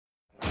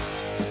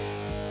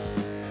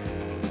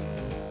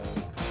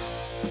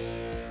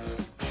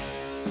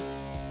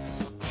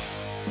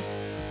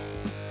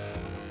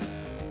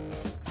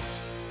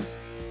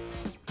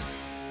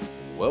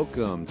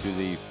Welcome to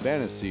the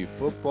Fantasy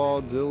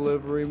Football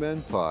Delivery Men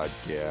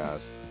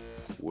podcast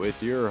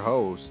with your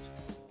host,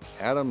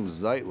 Adam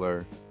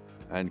Zeitler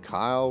and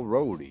Kyle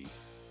Rohde.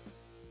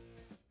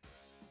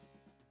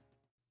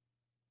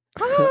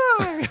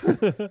 Hi!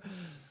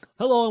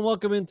 Hello and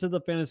welcome into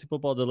the Fantasy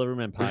Football Delivery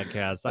Men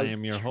podcast. I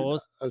am your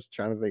host. I was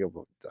trying to think of,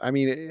 it's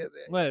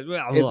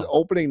Well,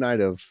 opening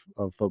night of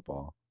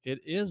football it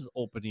is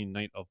opening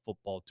night of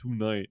football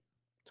tonight.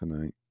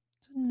 tonight.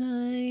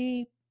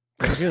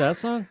 Did you hear that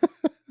song?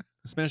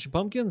 Smashing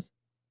Pumpkins?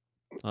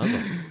 Oh, that's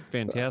a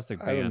fantastic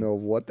band. I don't know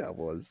what that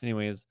was.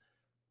 Anyways,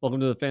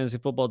 welcome to the Fantasy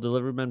Football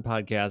Delivery Men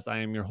podcast. I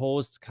am your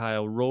host,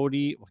 Kyle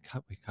Rohde. What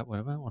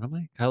am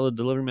I? Kyle the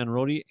Delivery Man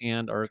Rohde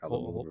and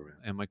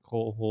my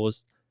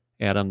co-host,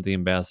 Adam the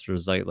Ambassador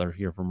Zeitler,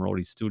 here from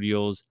Rohde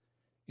Studios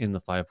in the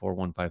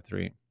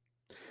 54153.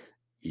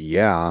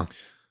 Yeah.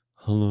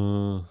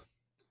 Hello.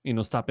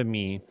 Stopping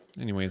me.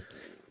 Anyways,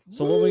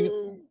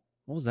 so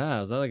what was that?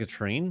 Was that like a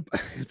train?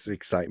 It's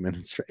excitement.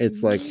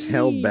 It's like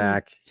held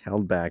back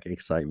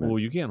excitement. Oh,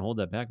 you can't hold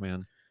that back,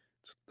 man.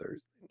 It's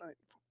Thursday night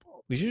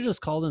football. We should have just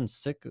called in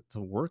sick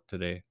to work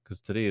today because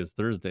today is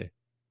Thursday.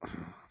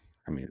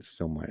 I mean, it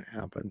still might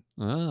happen.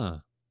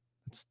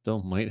 It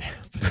still might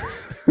happen.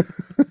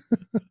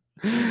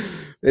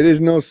 It is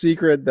no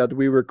secret that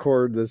we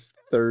record this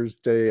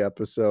Thursday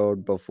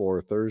episode before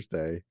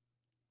Thursday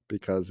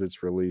because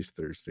it's released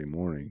Thursday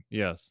morning.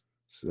 Yes.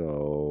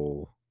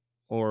 So,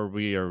 or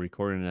we are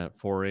recording at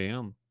 4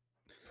 a.m.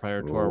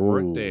 prior to our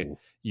workday.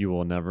 You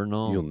will never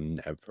know. You'll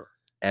never,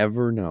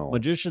 ever know.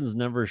 Magicians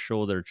never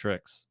show their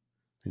tricks.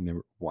 They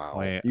never. Wow.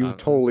 Wait, You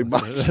totally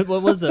busted.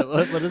 What was it?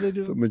 What did they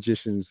do? The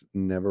magicians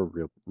never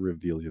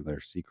reveal you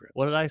their secrets.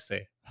 What did I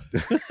say?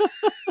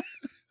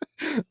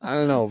 I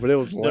don't know, but it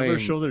was lame. Never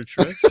show their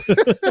tricks.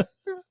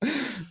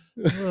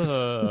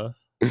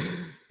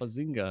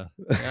 Bazinga.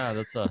 Yeah,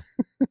 it's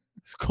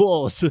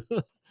close.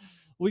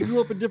 We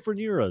grew up in different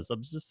eras.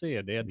 I'm just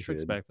saying they had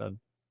tricks back then.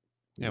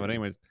 Yeah, but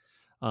anyways,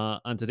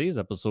 on today's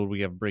episode,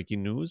 we have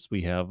breaking news.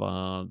 We have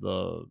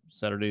the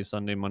Saturday,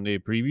 Sunday, Monday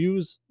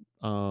previews.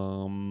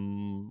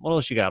 What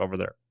else you got over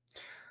there?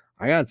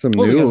 I got some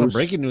news. We got some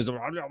breaking news.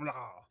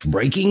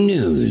 Breaking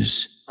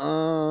news.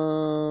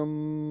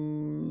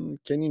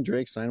 Kenyon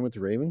Drake signed with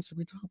the Ravens. Did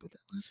we talk about that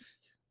last week?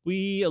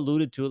 We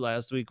alluded to it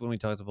last week when we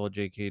talked about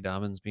J.K.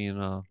 Dobbins being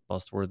a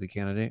bust-worthy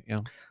candidate. Yeah.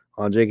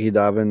 J.K.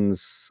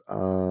 Dobbins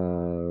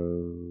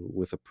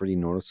with a pretty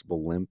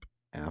noticeable limp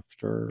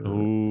after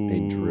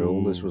a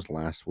drill. This was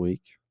last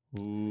week.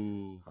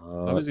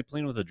 Why was he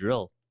playing with a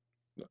drill?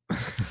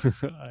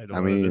 I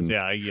mean,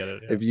 yeah, I get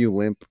it. Yeah. If you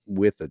limp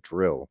with a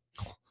drill,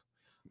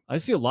 I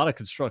see a lot of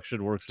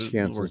construction workers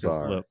chances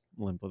are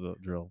limp with a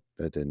drill.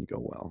 That didn't go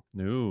well.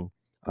 No.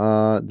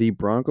 The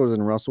Broncos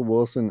and Russell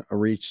Wilson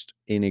reached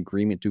an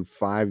agreement to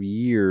 5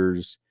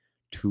 years,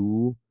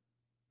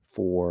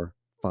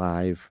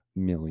 $245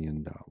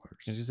 million.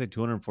 Did you say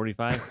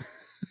 245?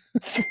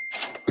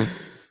 I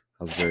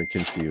was very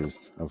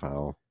confused of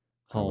how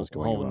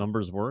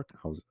numbers work.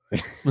 Because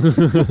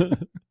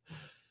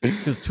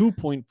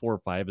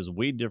 2.45 is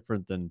way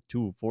different than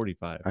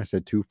 245. I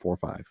said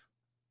 245.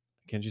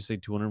 Can't you say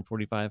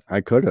 245? I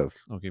could have.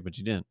 Okay, but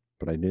you didn't.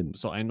 But I didn't.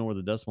 So I know where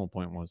the decimal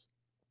point was.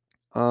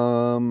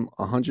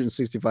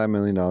 $165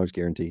 million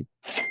guaranteed.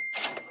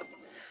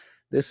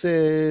 This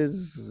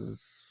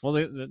is. Well,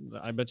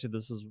 I bet you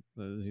this is.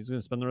 He's going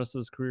to spend the rest of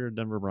his career at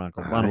Denver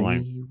Broncos.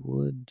 I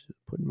would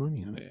put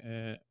money on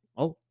it.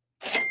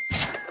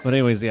 But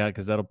anyways, yeah,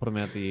 because that'll put him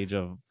at the age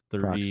of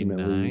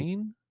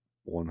 39.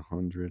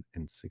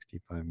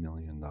 $165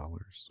 million.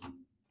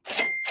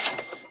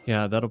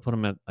 Yeah, that'll put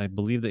him at, I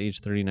believe, the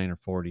age 39 or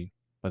 40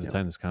 by the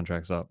time this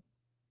contract's up.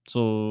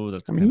 So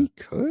that's. He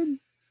could.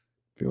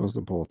 If he wants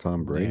to pull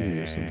Tom Brady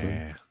or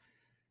something.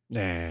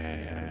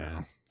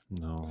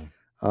 No.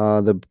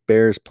 The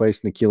Bears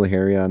placed N'Keal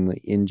Harry on the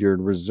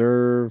injured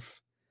reserve.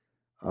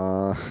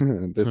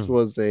 This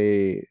was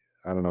I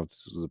don't know if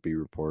this was a beat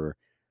reporter.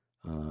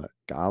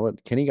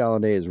 Kenny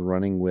Golladay is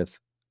running with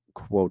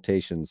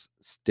quotations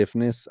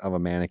stiffness of a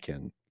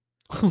mannequin.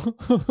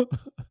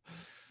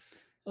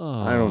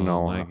 I don't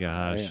know. Oh my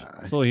gosh.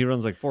 So he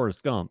runs like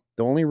Forrest Gump.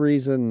 The only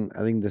reason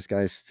I think this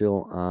guy's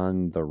still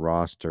on the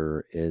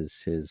roster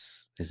is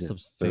his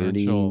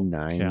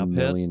 $39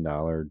 million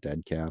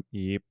dead cap.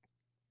 Yep.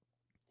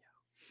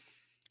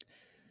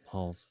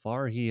 How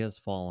far he has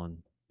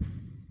fallen. Yeah.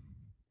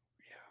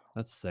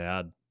 That's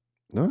sad.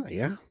 No,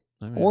 yeah.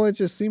 I mean, well, it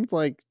just seems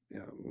like,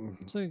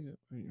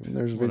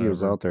 there's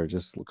videos out there. It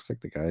just looks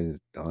like the guy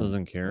is done.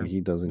 Doesn't care. Like he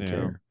doesn't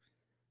care.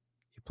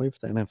 He played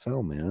for the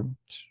NFL, man.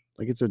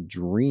 Like it's a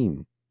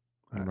dream.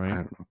 Right. I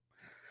don't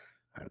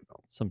know.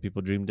 Some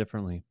people dream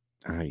differently.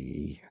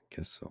 I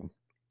guess so.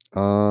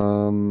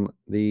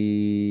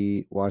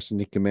 The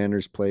Washington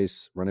Commanders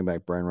place running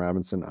back Brian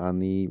Robinson on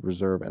the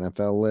reserve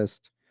NFL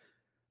list.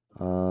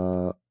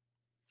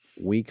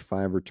 Week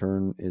 5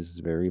 return is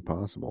very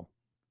possible.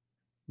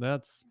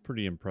 That's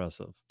pretty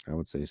impressive. I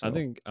would say so. I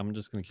think I'm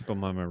just going to keep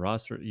him on my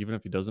roster, even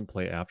if he doesn't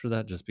play after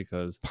that, just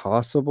because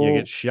possible. You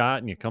get shot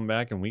and you come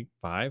back in week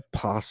 5.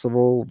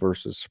 Possible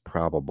versus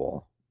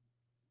probable.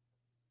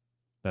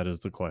 That is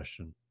the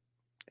question.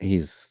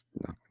 He's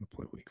not going to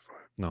play week 5.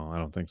 No, I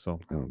don't think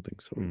so. I don't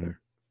think so either.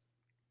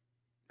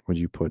 Would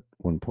you put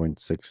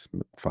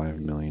 $1.65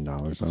 million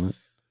on it?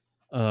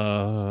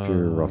 If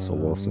you're Russell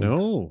Wilson?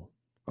 No.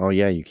 Oh,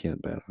 yeah, you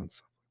can't bet on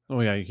stuff. Oh,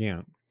 yeah, you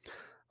can't.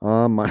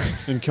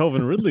 In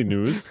Calvin Ridley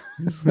news,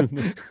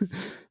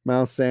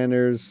 Miles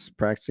Sanders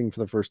practicing for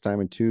the first time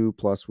in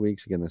 2+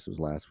 weeks. Again, this was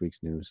last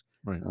week's news.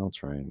 Right. I'll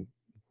try and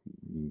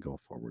go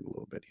forward a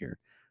little bit here.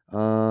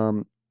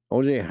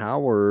 OJ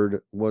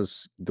Howard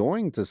was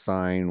going to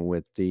sign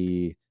with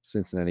the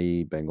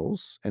Cincinnati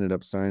Bengals, ended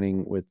up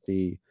signing with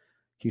the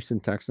Houston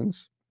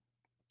Texans.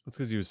 That's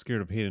because he was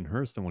scared of Hayden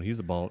Hurst and what he's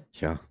about.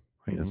 Yeah,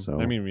 I guess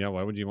so. I mean, yeah,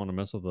 why would you want to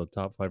mess with the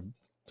top 5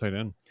 tight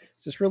end?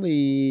 Is this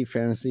really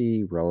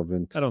fantasy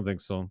relevant? I don't think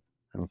so.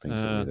 I don't think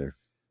so either.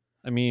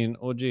 I mean,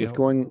 OJ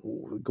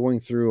with going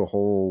through a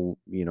whole,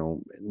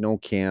 no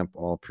camp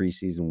all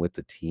preseason with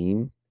the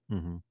team.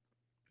 Mm-hmm.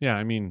 Yeah,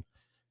 I mean,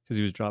 because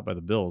he was dropped by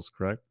the Bills,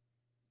 correct?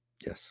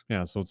 Yes.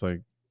 Yeah, so it's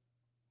like,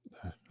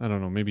 I don't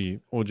know, maybe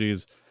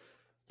OJ's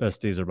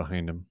best days are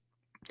behind him.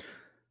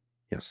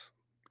 Yes,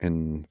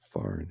 and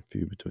far and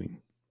few between.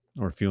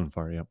 Or few and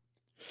far, yep.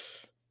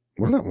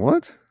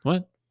 What?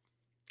 What?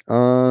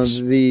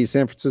 The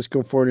San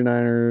Francisco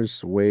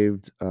 49ers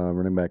waived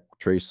running back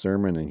Trey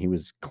Sermon, and he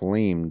was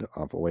claimed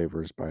off of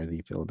waivers by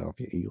the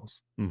Philadelphia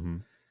Eagles. Mm-hmm.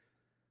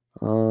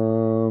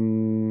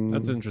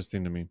 That's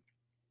interesting to me.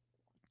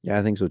 Yeah,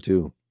 I think so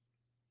too.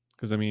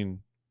 Because, I mean,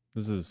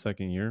 this is his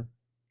second year.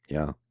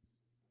 Yeah.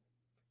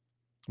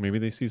 Maybe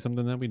they see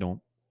something that we don't.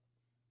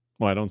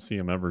 Well, I don't see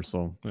him ever,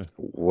 so.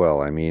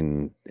 Well, I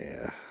mean,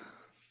 yeah.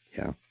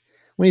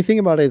 When you think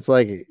about it, it's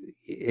like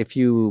if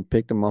you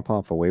picked him up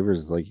off of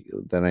waivers,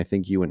 then I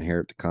think you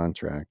inherit the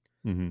contract.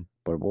 Mm-hmm.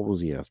 But what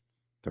was he, a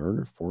third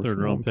or fourth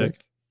round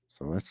pick?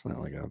 So that's not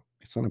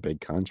it's not a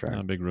big contract.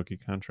 Not a big rookie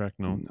contract,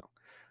 no.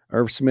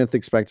 Irv Smith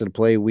expected to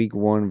play week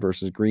 1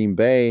 versus Green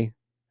Bay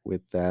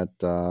with that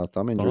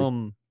thumb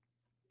injury.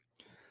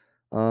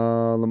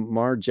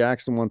 Lamar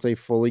Jackson wants a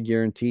fully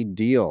guaranteed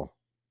deal.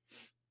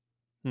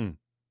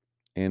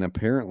 And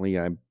apparently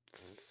I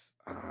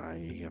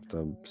have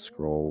to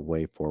scroll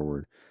way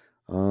forward.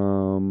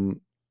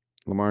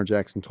 Lamar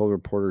Jackson told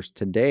reporters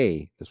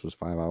today, this was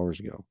 5 hours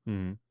ago,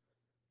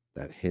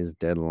 that his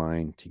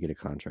deadline to get a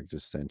contract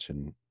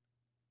extension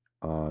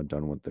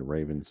done with the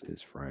Ravens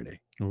is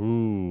Friday.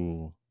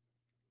 Ooh.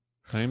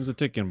 Time's a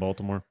ticking,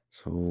 Baltimore.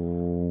 So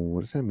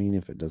what does that mean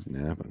if it doesn't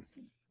happen?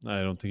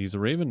 I don't think he's a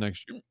Raven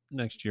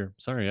next year.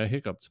 Sorry, I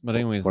hiccuped. But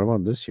anyways. What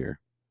about this year?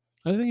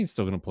 I think he's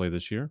still going to play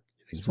this year.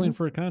 He's playing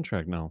for a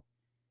contract now.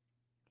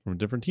 From a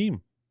different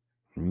team.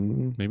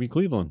 Maybe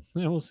Cleveland.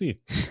 Yeah, we'll see.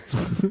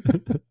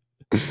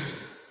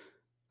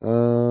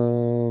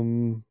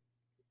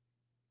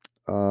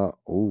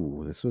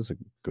 This was a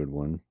good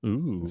one.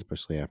 Ooh.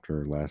 Especially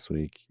after last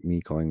week, me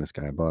calling this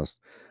guy a bust.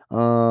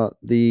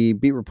 The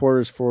beat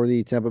reporters for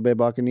the Tampa Bay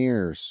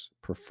Buccaneers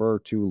prefer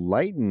to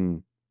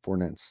lighten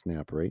Fournette's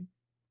snap rate.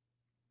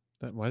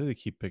 Why do they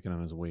keep picking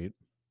on his weight?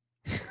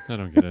 I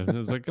don't get it.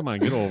 It's like, come on,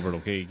 get over it,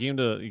 okay?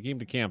 You came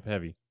to camp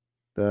heavy.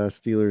 The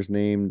Steelers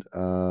named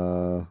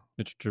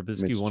Mitch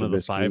Trubisky, one of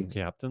the 5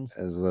 captains.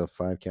 As the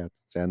 5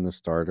 captains and the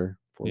starter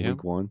for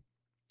week 1.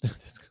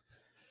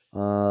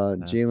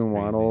 Jalen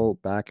Waddle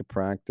back at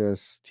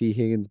practice. T.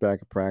 Higgins back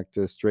at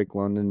practice. Drake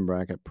London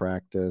back at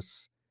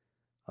practice.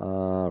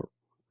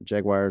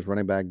 Jaguars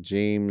running back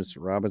James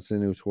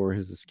Robinson, who tore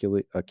his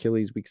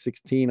Achilles week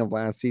 16 of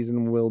last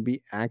season, will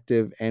be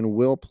active and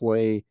will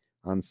play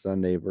on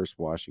Sunday versus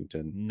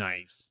Washington.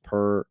 Nice.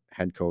 Per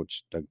head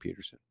coach Doug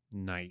Peterson.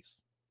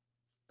 Nice.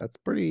 That's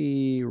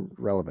pretty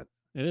relevant.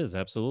 It is,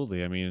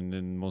 absolutely. I mean,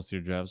 in most of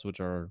your drafts,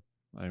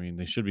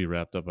 they should be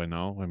wrapped up by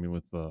now. I mean,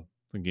 with the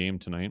game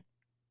tonight.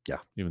 Yeah.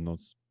 Even though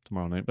it's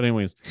tomorrow night. But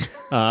anyways.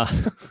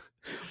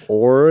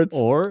 Or it's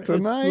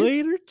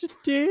later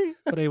today.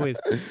 But anyways,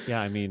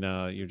 yeah, I mean,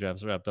 your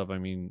draft's wrapped up. I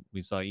mean,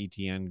 we saw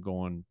ETN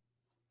going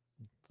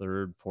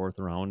 3rd, 4th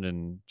round,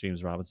 and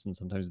James Robinson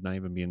sometimes not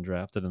even being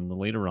drafted in the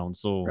later round.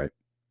 So,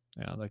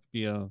 yeah, that could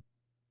be a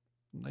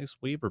nice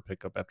waiver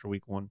pickup after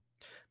week 1.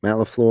 Matt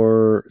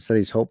LaFleur said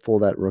he's hopeful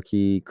that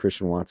rookie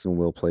Christian Watson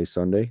will play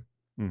Sunday.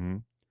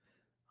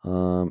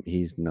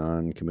 He's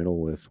non-committal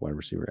with wide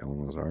receiver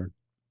Allen Lazard.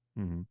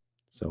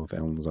 So if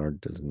Allen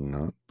Lazard does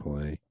not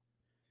play,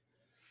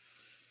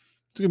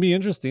 it's gonna be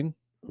interesting.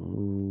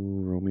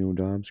 Romeo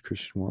Doubs,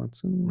 Christian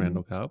Watson,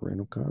 Randall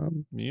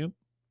Cobb. Yep.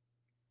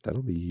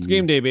 That'll be. It's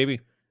game day, baby.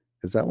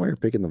 Is that why you're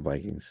picking the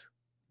Vikings?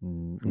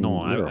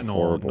 No, I'm a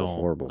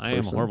horrible person. I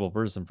am a horrible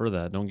person for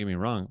that. Don't get me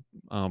wrong.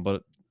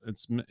 But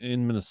it's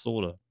in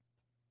Minnesota.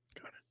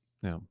 Got it.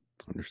 Yeah.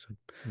 Understood.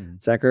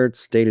 Zach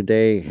Ertz,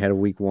 day-to-day, head of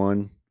week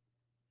 1.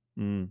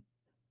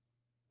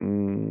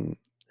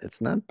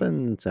 It's not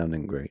been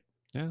sounding great.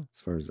 Yeah.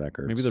 As far as Zach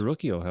Ertz. Maybe the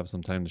rookie will have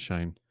some time to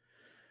shine.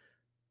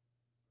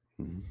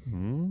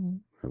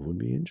 That would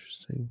be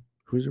interesting.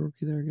 Who's the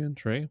rookie there again?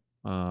 Trey.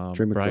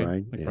 Trey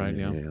McBride. McBride,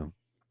 yeah.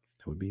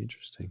 That would be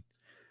interesting.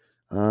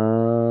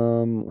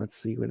 Let's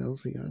see what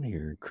else we got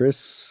here.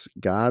 Chris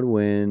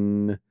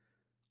Godwin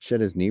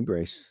shed his knee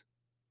brace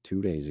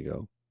 2 days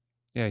ago.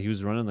 Yeah, he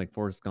was running like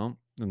Forrest Gump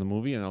in the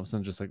movie, and all of a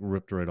sudden just like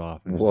ripped right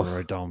off and Whoa.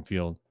 right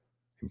downfield.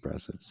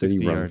 Impressive. Did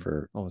he run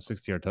for? Oh, a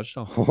 60-yard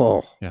touchdown.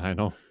 Oh, Yeah, I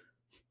know.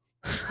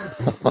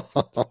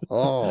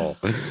 oh,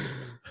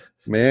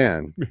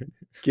 man,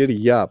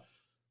 giddy up.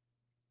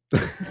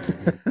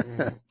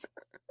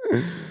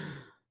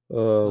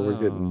 Oh, we're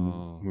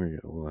getting,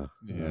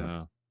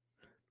 yeah.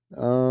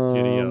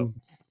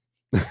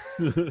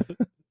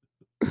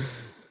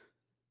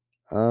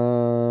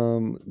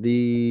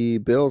 The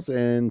Bills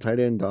and tight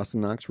end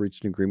Dawson Knox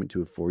reached an agreement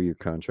to a 4-year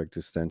contract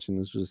extension.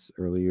 This was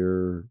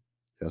earlier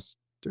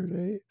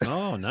yesterday.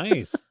 Oh,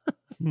 nice.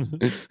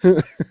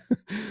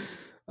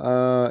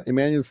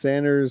 Emmanuel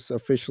Sanders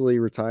officially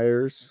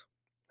retires.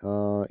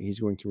 He's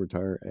going to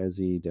retire as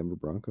a Denver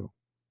Bronco.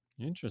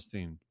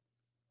 Interesting.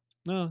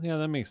 No, yeah,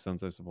 that makes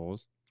sense, I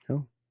suppose.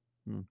 Oh.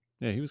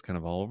 Yeah, he was kind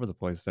of all over the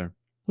place there.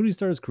 Who did he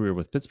start his career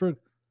with? Pittsburgh?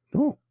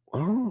 No.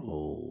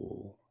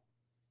 Oh.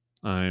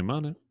 I'm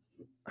on it.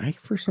 I,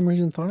 for some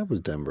reason, thought it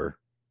was Denver.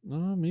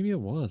 Maybe it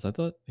was. I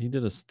thought he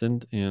did a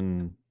stint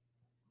in...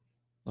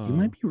 you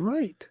might be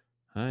right.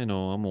 I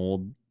know, I'm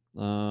old.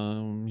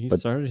 He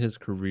started his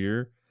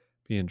career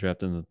being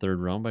drafted in the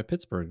 3rd round by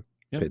Pittsburgh.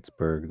 Yep.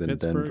 Pittsburgh, then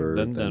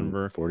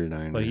Denver,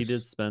 49ers. But he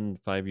did spend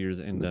 5 years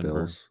in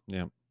Denver. Bills.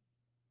 Yeah.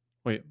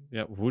 Wait,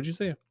 yeah, who would you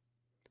say?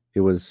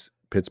 It was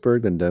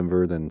Pittsburgh, then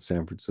Denver, then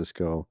San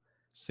Francisco.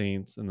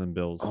 Saints, and then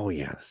Bills. Oh,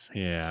 yeah, the Saints.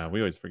 Yeah,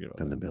 we always forget about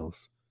then that. the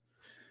Bills.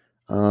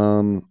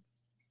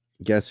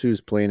 Guess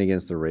who's playing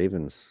against the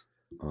Ravens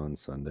on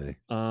Sunday?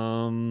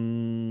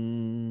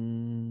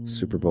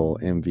 Super Bowl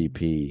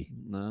MVP,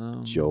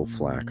 Joe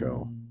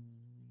Flacco.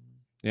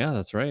 Yeah,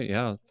 that's right.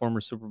 Yeah,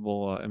 former Super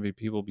Bowl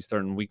MVP will be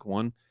starting week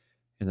 1,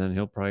 and then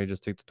he'll probably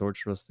just take the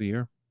torch the rest of the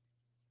year.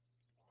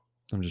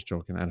 I'm just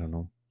joking. I don't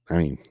know. I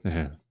mean,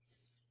 yeah.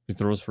 He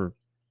throws for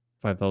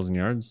 5,000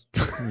 yards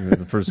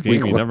the first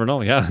game. You never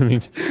know. Yeah,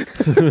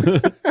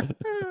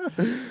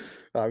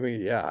 I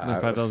mean, yeah,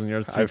 5,000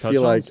 yards. I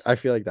feel like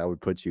that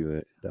would put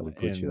you. That would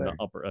put you there.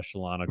 The upper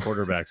echelon of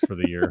quarterbacks for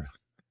the year.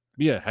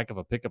 Be a heck of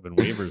a pickup in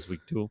waivers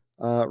week 2.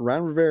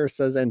 Ron Rivera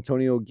says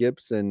Antonio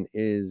Gibson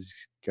is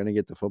gonna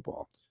get the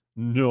football.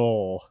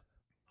 No,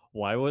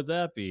 why would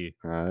that be?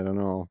 I don't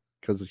know,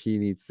 because he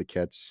needs to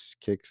catch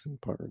kicks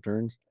and punt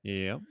returns.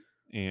 Yeah.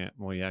 And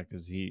well, yeah,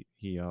 because he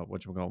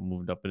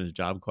moved up in his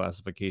job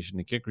classification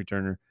to kick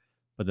returner,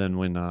 but then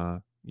when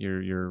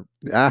you're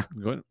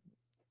going,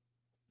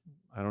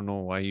 I don't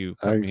know why you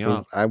cut me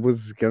off. I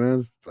was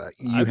gonna.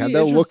 You had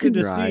that look in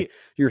your eye.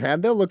 You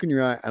had that look in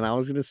your eye, and I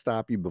was gonna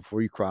stop you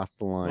before you crossed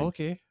the line.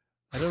 Okay,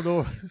 I don't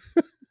know.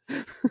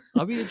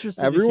 I'll be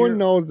interested. Everyone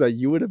knows that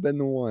you would have been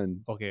the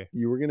one. Okay,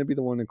 you were gonna be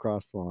the one to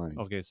cross the line.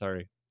 Okay,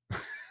 sorry.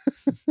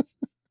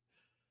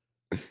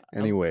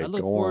 Anyway, I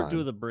look forward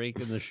to the break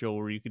in the show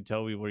where you can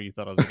tell me where you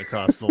thought I was going to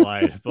cross the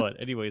line. But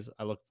anyways,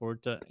 I look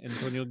forward to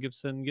Antonio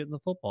Gibson getting the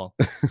football.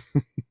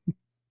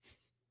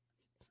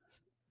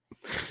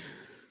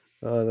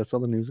 That's all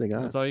the news I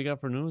got. That's all you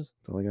got for news?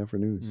 That's all I got for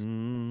news.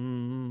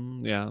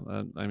 Yeah,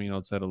 I mean,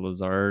 outside of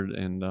Lazard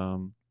and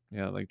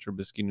like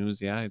Trubisky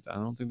news, yeah, I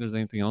don't think there's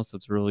anything else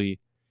that's really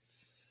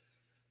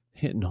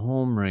hitting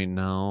home right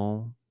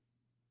now.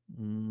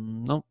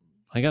 Nope,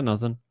 I got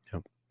nothing.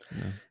 Yep.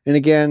 Yeah. And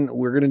again,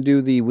 we're gonna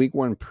do the week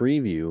 1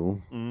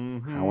 preview.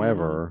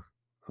 However,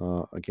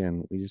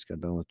 again, we just got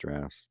done with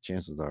drafts.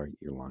 Chances are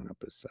your lineup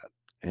is set,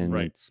 and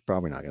it's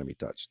probably not gonna be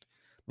touched.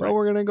 But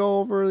we're gonna go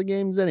over the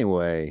games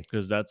anyway,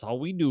 because that's how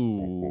we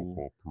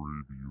do.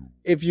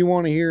 If you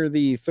want to hear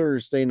the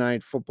Thursday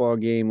night football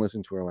game,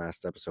 listen to our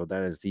last episode.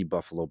 That is the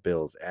Buffalo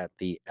Bills at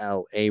the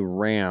LA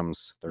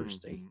Rams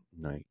Thursday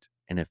night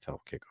NFL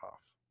kickoff,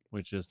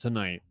 which is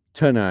tonight.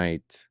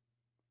 I'm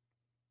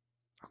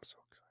so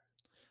excited.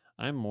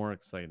 I'm more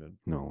excited.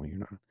 No, you're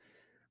not.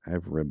 I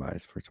have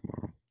ribeyes for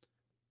tomorrow.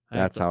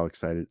 That's how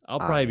excited I'll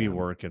probably be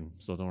working,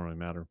 so it don't really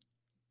matter.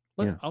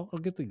 But yeah. I'll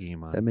get the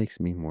game on. That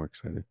makes me more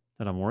excited.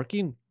 That I'm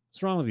working?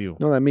 What's wrong with you?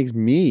 No, that makes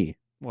me.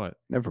 What?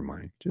 Never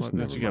mind. Just you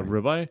got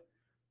ribeye?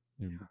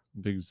 Yeah.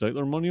 Big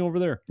Zeitler money over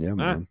there. Yeah,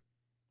 man.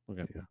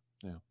 Okay.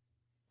 Yeah.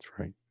 That's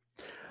right.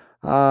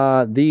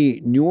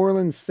 The New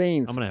Orleans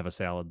Saints. I'm gonna have a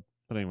salad.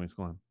 But anyways,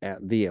 go on.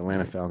 At the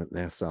Atlanta Falcons.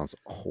 That sounds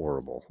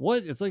horrible.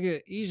 What? It's like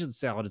an Asian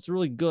salad. It's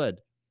really good.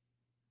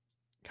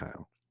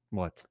 Kyle.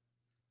 What?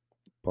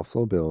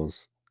 Buffalo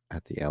Bills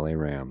at the LA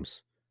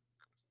Rams.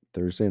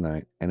 Thursday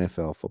night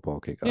NFL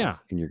football kickoff. Yeah.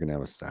 And you're gonna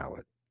have a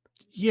salad.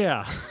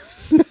 Yeah.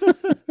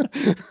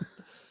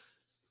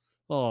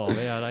 Oh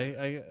man,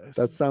 I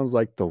that sounds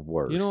like the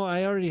worst. You know,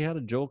 I already had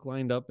a joke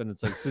lined up, and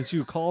it's like, since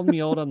you called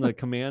me out on the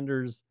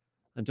Commanders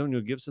Antonio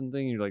Gibson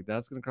thing, you're like,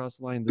 that's gonna cross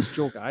the line. This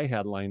joke I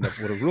had lined up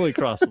would have really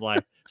crossed the line.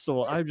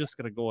 So I'm just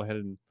gonna go ahead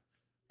and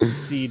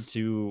concede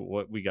to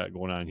what we got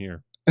going on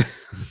here.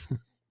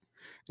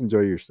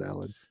 Enjoy your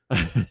salad.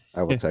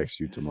 I will text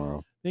you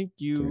tomorrow. Thank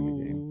during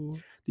the game. you.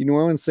 The New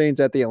Orleans Saints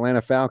at the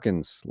Atlanta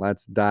Falcons.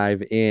 Let's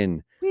dive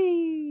in.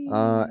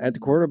 At the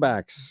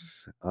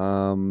quarterbacks,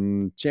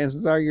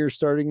 chances are you're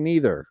starting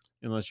neither.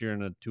 Unless you're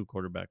in a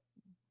 2-quarterback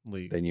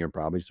league. Then you're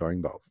probably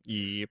starting both.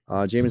 Yep.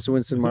 Jameis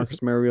Winston,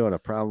 Marcus Mariota,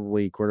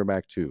 probably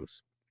quarterback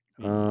 2s.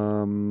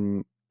 Yeah.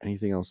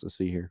 Anything else to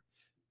see here?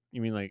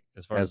 You mean like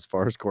as far as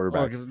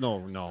quarterbacks? No,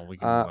 we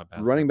can move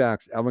past running that.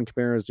 backs. Alvin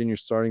Kamara is in your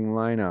starting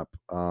lineup.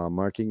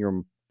 Mark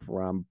Ingram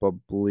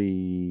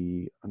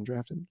probably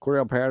undrafted.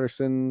 Cordell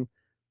Patterson,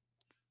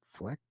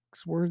 flex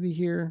worthy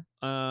here.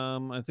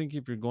 I think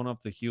if you're going off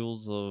the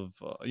heels of,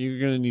 you're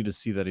gonna need to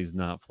see that he's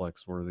not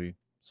flex worthy.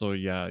 So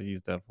yeah,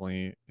 he's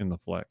definitely in the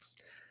flex.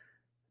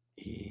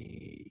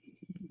 I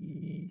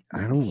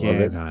don't love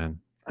it.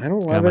 Man. I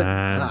don't love it.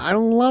 I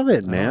don't love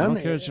it, man. I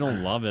don't care that you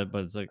don't love it,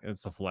 but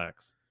it's the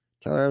flex.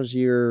 Tyler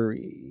Algier,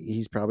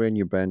 he's probably on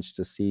your bench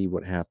to see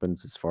what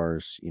happens as far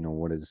as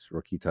what his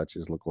rookie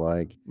touches look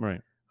like. Right.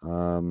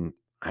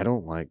 I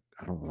don't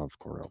love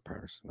Cordell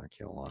Patterson. I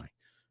can't lie.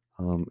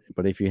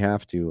 But if you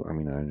have to, I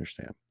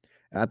understand.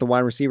 At the wide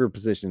receiver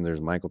position,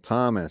 there's Michael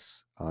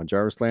Thomas,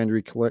 Jarvis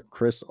Landry,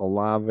 Chris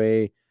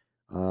Olave,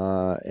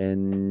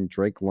 and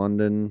Drake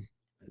London.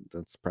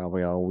 That's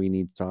probably all we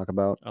need to talk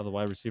about. Oh, the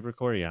wide receiver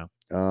core, yeah.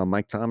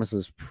 Mike Thomas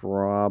is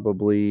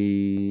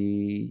probably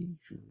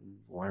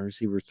wide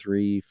receiver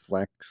 3,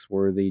 flex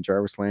worthy.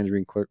 Jarvis Landry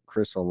and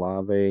Chris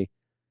Olave,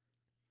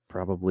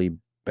 probably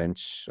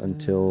bench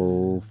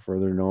until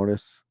further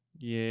notice.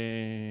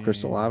 Yeah.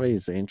 Chris Olave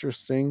is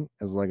interesting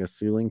as like a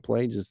ceiling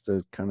play just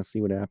to kind of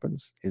see what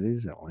happens. It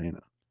is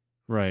Atlanta.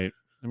 Right.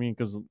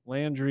 Because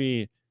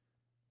Landry,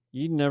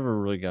 you never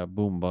really got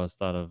boom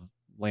bust out of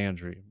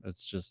Landry.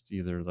 It's just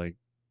either like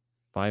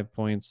 5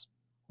 points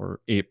or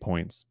 8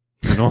 points.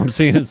 You know what I'm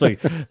saying? It's like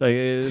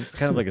it's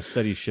kind of like a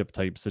steady ship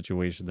type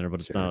situation there, but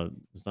it's not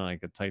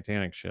like a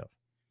Titanic ship.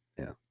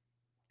 Yeah.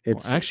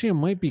 Actually, it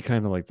might be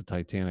kind of like the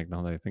Titanic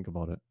now that I think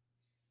about it.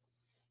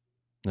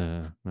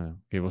 No.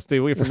 Okay, well, stay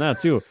away from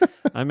that too.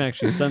 I'm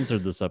actually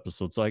censored this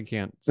episode, so I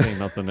can't say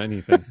nothing,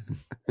 anything.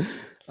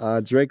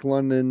 Drake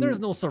London.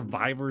 There's no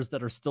survivors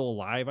that are still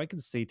alive. I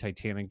can say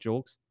Titanic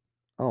jokes.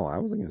 Oh, I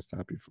wasn't going to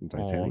stop you from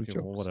Titanic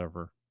jokes. Well,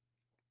 whatever.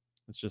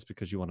 It's just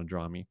because you want to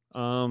draw me.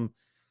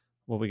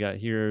 What we got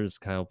here is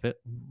Kyle Pitt.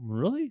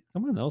 Really?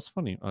 Come on, that was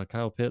funny.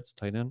 Kyle Pitts,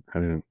 tight end. I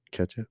didn't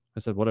catch it.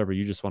 I said, whatever.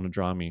 You just want to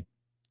draw me.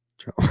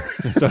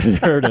 So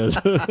there it is.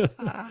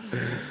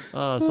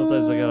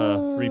 Sometimes I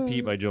gotta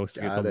repeat my jokes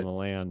to get them to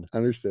land.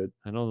 Understood.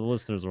 I know the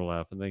listeners were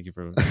laughing. Thank you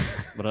for.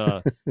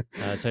 But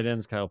tight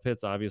ends, Kyle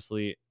Pitts,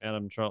 obviously.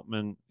 Adam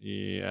Troutman.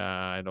 Yeah,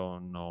 I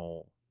don't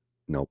know.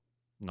 Nope.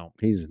 No,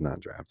 he's not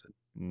drafted.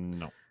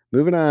 No.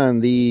 Moving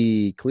on,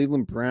 the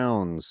Cleveland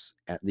Browns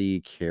at the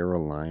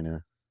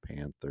Carolina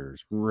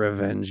Panthers.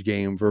 Revenge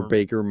game for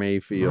Baker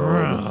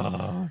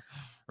Mayfield.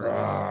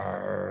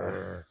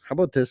 How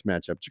about this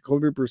matchup?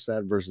 Jacoby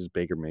Brissett versus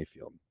Baker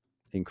Mayfield.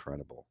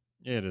 Incredible.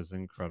 It is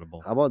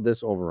incredible. How about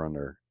this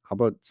over-under? How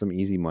about some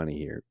easy money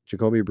here?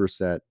 Jacoby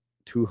Brissett,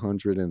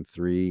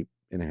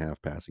 203.5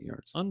 passing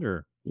yards.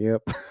 Under.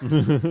 Yep.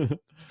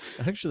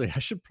 Actually, I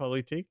should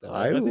probably take that.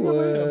 I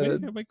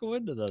might go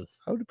into this.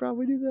 I would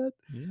probably do that.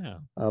 Yeah.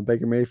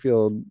 Baker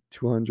Mayfield,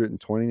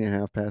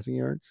 220.5 passing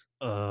yards.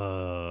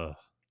 I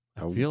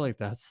feel like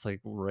that's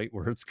like right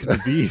where it's going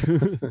to be.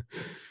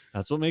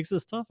 That's what makes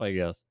this tough, I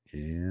guess.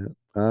 Yeah.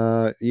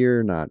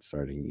 You're not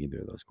starting either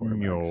of those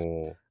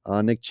quarterbacks.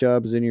 No. Nick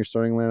Chubb's in your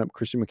starting lineup.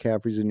 Christian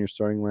McCaffrey's in your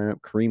starting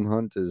lineup. Kareem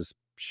Hunt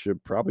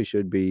should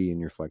be in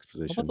your flex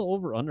position. How about the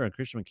over-under on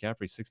Christian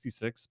McCaffrey,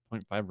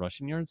 66.5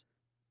 rushing yards?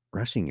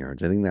 Rushing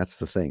yards. I think that's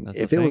the thing. That's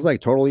if it was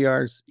like total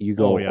yards, you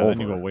go over. Then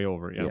you go way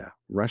over. Yeah.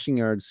 Rushing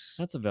yards.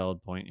 That's a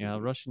valid point. Yeah,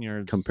 rushing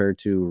yards. Compared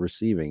to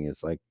receiving,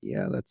 it's like,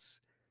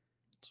 that's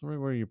right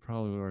where you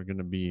probably are going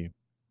to be.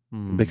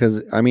 Because,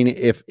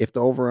 if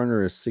the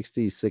over-under is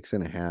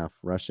 66.5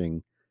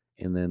 rushing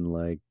and then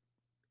like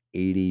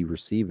 80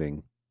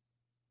 receiving.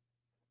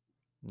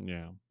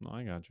 Yeah. No,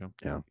 I got you.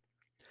 Yeah.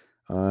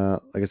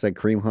 Like I said,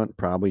 Kareem Hunt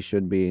probably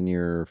should be in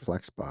your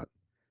flex spot.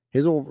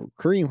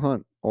 Kareem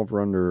Hunt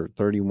over under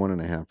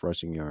 31.5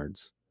 rushing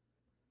yards.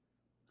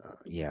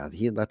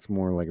 That's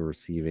more like a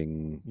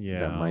receiving.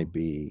 Yeah. That might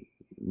be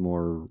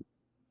more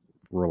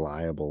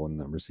reliable in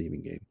the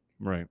receiving game.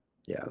 Right.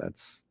 Yeah,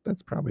 that's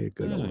probably a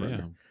good over.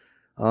 Yeah.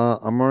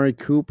 Amari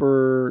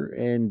Cooper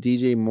and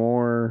DJ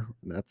Moore.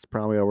 That's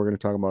probably all we're going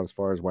to talk about as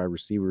far as wide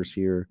receivers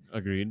here.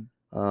 Agreed.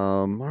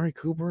 Amari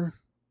Cooper,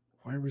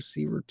 wide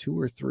receiver 2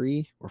 or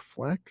 3 or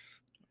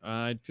flex.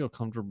 I'd feel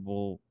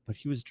comfortable, but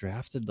he was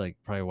drafted like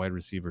probably wide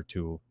receiver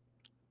 2.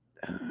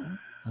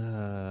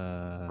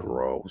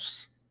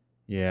 Gross.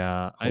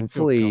 Yeah, I'd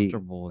feel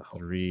comfortable with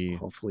 3.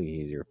 Hopefully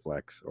he's your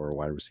flex or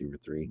wide receiver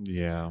 3.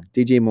 Yeah.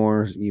 DJ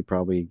Moore, you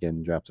probably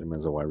again drafted him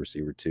as a wide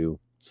receiver 2.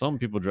 Some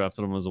people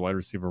drafted him as a wide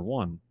receiver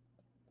 1.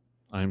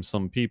 I'm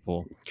some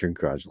people.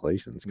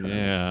 Congratulations. Kyle.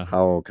 Yeah.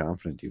 How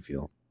confident do you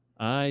feel?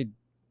 I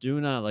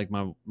do not like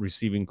my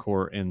receiving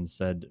core in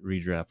said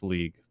redraft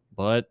league,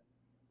 but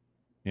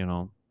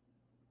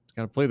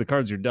Got to play the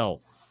cards you're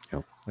dealt.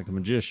 Yep. Like a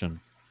magician.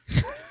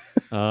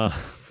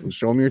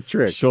 Show them your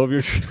tricks. Show them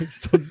your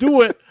tricks. Don't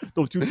do it.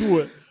 Don't you do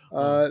it.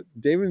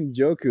 David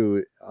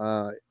Njoku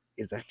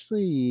is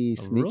actually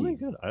sneaky. Really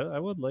good. I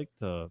would like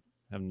to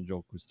have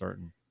Njoku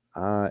starting.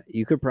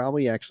 You could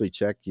probably actually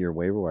check your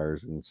waiver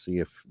wires and see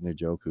if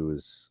Njoku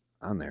is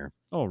on there.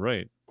 Oh,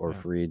 right. Or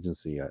free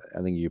agency.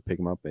 I think you pick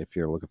him up if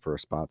you're looking for a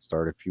spot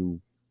start. If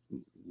you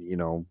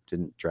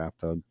didn't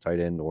draft a tight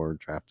end or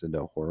drafted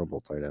a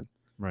horrible tight end.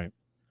 Right.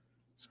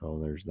 So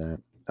there's that.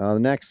 The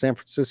next, San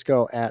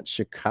Francisco at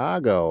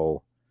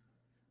Chicago.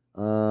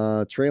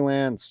 Trey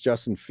Lance,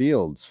 Justin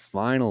Fields.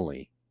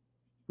 Finally,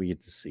 we get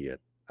to see it.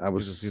 I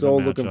was so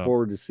looking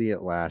forward to see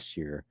it last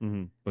year.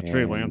 Mm-hmm. But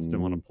Trey Lance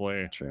didn't want to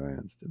play.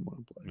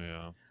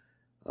 Yeah.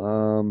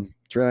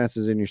 Trey Lance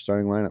is in your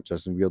starting lineup.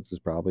 Justin Fields is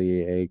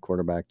probably a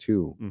quarterback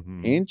too.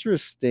 Mm-hmm.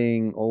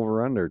 Interesting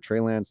over-under. Trey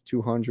Lance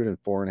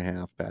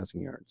 204.5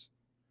 passing yards.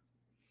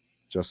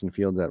 Justin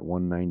Fields at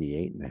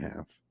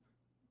 198.5.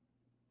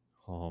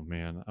 Oh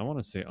man, I want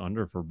to say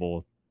under for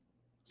both.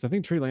 So I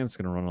think Trey Lance is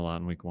going to run a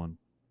lot in week 1.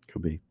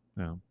 Could be.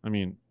 Yeah. I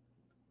mean,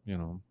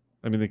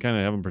 they kind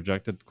of have him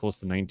projected close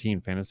to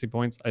 19 fantasy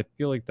points. I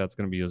feel like that's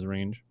going to be his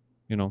range,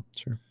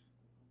 Sure.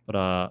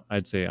 But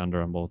I'd say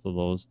under on both of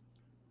those.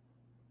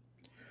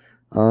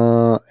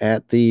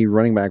 At the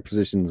running back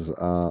positions,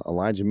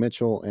 Elijah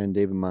Mitchell and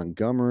David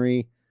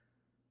Montgomery.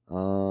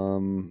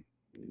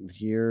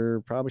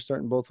 You're probably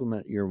starting both of them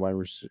at your wide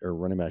receiver or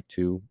running back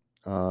 2.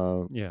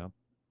 Yeah.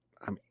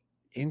 I'm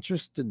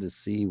interested to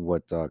see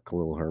what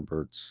Khalil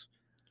Herbert's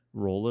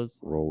role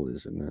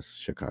is in this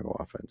Chicago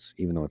offense,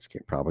 even though it's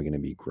probably going to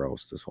be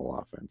gross, this whole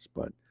offense.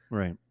 But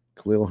right.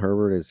 Khalil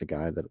Herbert is a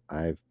guy that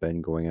I've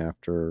been going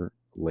after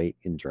late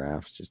in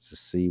drafts just to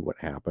see what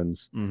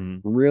happens.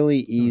 Mm-hmm.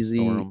 Really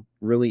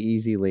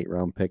easy late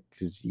round pick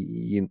because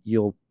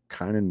you'll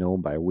kind of know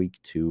by week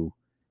 2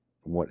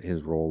 what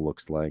his role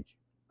looks like.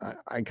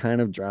 I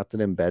kind of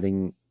drafted him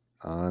betting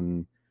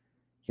on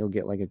he'll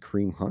get like a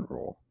Kareem Hunt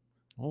role.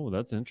 Oh,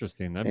 that's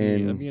interesting.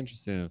 That'd be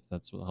interesting if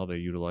that's how they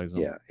utilize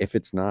him. Yeah, if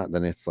it's not,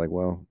 then it's like,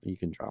 well, you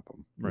can drop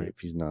him. Right. If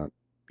he's not,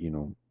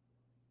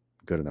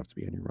 good enough to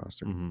be on your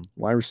roster. Mm-hmm.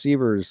 Wide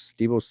receivers,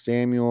 Deebo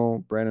Samuel,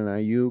 Brandon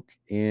Ayuk,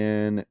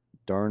 and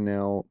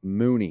Darnell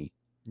Mooney.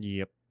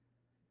 Yep.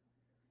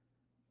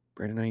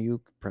 Brandon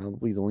Ayuk,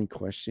 probably the only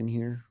question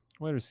here.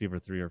 Wide receiver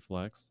 3 or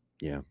flex.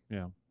 Yeah.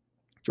 Yeah.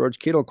 George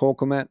Kittle, Cole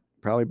Kmet,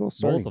 probably both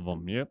starting. Both of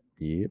them, yep.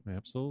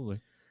 Absolutely.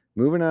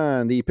 Moving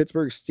on, the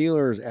Pittsburgh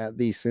Steelers at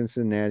the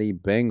Cincinnati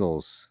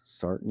Bengals,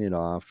 starting it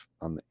off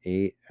on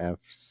the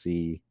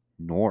AFC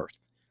North.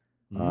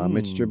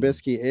 Mitch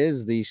Trubisky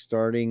is the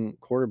starting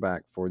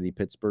quarterback for the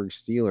Pittsburgh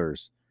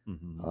Steelers.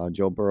 Mm-hmm.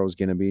 Joe Burrow is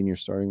going to be in your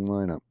starting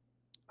lineup.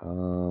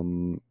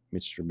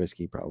 Mitch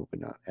Trubisky, probably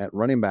not. At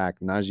running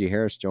back, Najee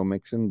Harris, Joe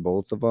Mixon,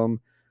 both of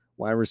them.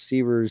 Wide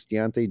receivers,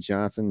 Deontay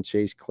Johnson,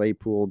 Chase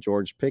Claypool,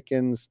 George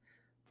Pickens.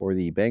 For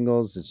the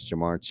Bengals, it's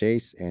Jamar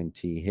Chase and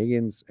T.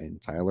 Higgins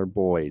and Tyler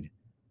Boyd.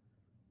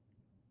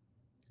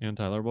 And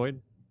Tyler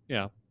Boyd?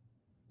 Yeah.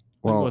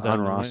 Well,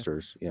 on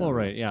rosters. Yeah. Well,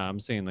 right. Yeah, I'm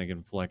saying like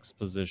in flex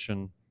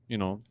position.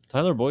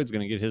 Tyler Boyd's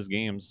going to get his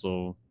games,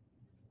 so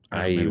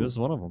maybe this is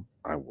one of them.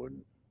 I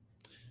wouldn't.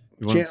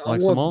 You want to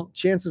flex them all?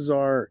 Chances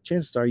are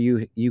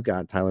you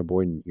got Tyler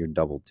Boyd in your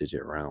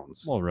double-digit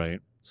rounds. Well, right.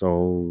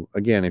 So,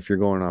 again, if you're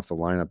going off the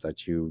lineup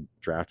that you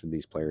drafted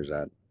these players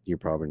at, you're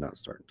probably not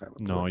starting Tyler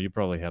Boyd. No, you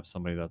probably have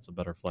somebody that's a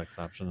better flex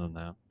option than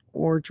that.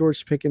 Or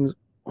George Pickens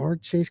or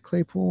Chase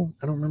Claypool.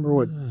 I don't remember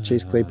what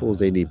Chase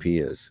Claypool's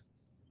ADP is.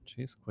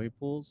 Chase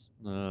Claypool's?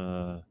 You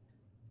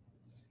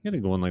got to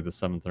go in like the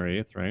 7th or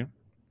 8th, right?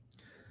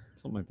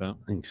 Something like that.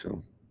 I think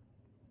so.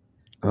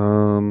 Yeah,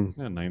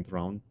 9th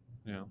round.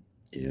 Yeah.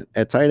 Yeah.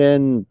 At tight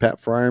end,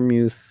 Pat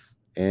Freiermuth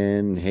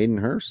and Hayden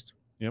Hurst.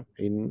 Yep.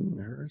 Hayden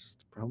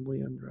Hurst, probably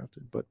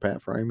undrafted, but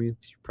Pat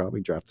Freiermuth, you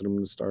probably drafted him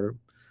to start him.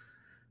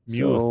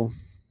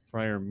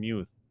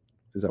 Freiermuth.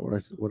 Is that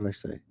what did I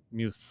say?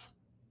 Muth.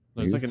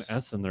 There's like an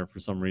S in there for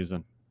some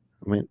reason.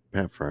 I meant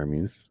Pat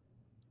Freiermuth.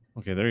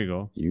 Okay, there you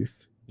go.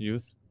 Youth.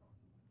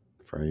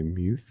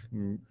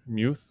 Freiermuth.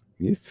 Muth.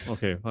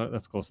 Okay, well,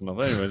 that's close enough.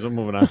 Anyways, we're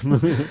moving on.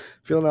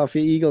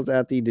 Philadelphia Eagles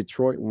at the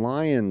Detroit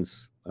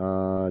Lions.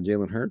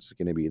 Jalen Hurts is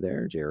going to be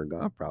there. Jared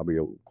Goff, probably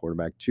a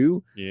quarterback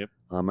 2. Yep.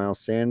 Miles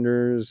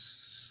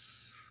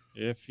Sanders.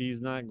 If he's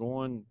not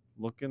going,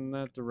 look in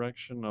that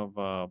direction of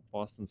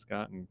Boston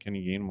Scott and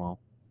Kenny Gainwell.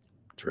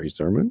 Trey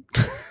Sermon?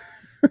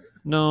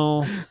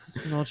 No,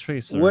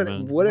 Trey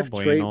Sermon. What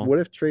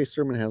if Trey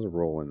Sermon has a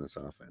role in this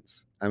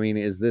offense? I mean,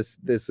 is this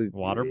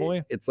water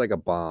boy? It's like a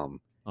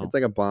bomb. Oh. It's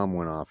like a bomb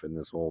went off in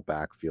this whole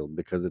backfield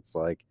because it's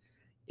like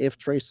if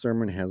Trey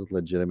Sermon has a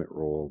legitimate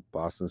role,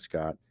 Boston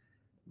Scott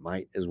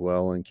might as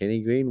well, and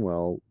Kenny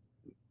Gainwell,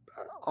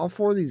 all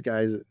 4 of these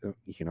guys,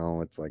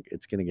 it's like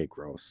it's gonna get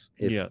gross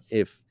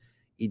if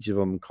each of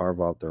them carve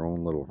out their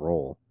own little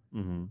role.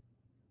 Mm-hmm.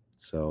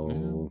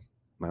 So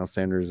Miles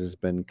Sanders has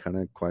been kind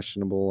of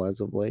questionable as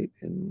of late,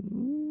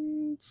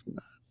 and it's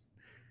not.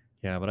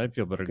 Yeah, but I'd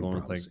feel better going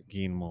with like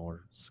Gainwell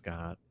or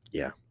Scott.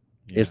 Yeah.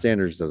 If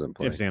Sanders doesn't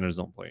play. If Sanders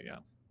don't play, yeah.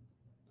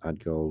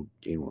 I'd go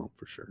Gainwell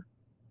for sure.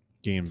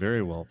 Game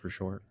very well for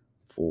short.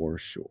 For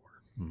sure.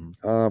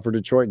 Mm-hmm. For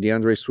Detroit,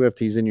 DeAndre Swift,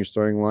 he's in your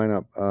starting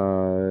lineup.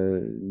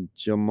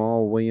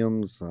 Jamal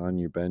Williams on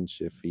your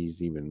bench if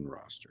he's even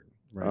rostered.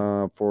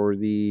 Right. For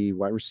the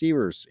wide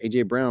receivers,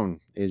 AJ Brown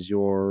is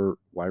your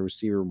wide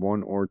receiver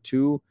 1 or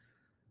 2.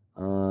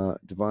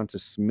 Devonta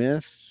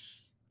Smith,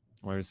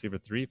 wide receiver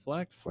 3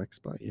 flex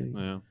spot,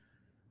 yeah.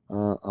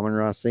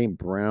 Yeah. St.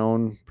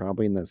 Brown,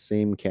 probably in that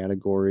same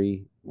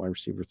category, wide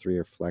receiver 3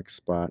 or flex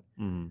spot.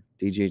 Mm-hmm.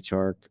 DJ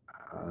Chark,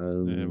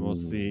 and we'll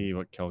see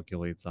what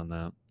calculates on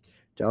that.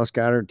 Dallas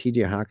Goedert,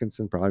 TJ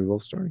Hawkinson, probably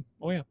both starting.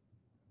 Oh yeah.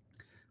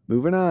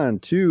 Moving on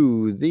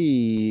to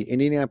the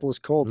Indianapolis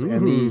Colts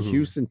and the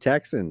Houston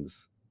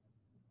Texans.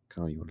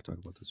 Colin, you want to talk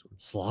about this one?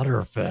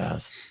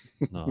 Slaughterfest.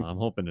 No, I'm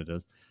hoping it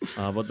is.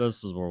 But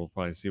this is where we'll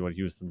probably see what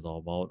Houston's all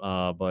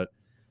about. But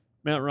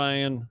Matt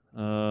Ryan,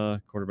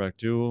 quarterback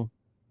 2.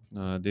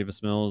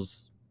 Davis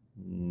Mills,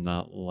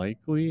 not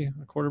likely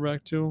a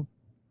quarterback 2.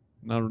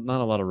 Not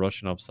a lot of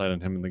rushing upside on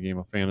him in the game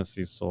of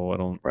fantasy, so I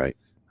don't. Right.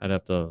 I'd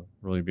have to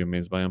really be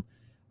amazed by him.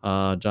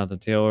 Jonathan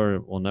Taylor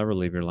will never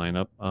leave your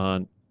lineup.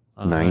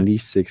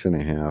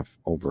 96.5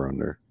 over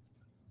under.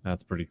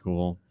 That's pretty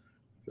cool.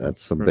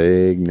 That's a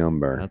big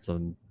number. That's a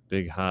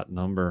big hot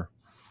number.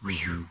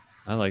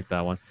 I like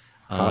that one.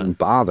 Hot and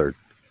bothered.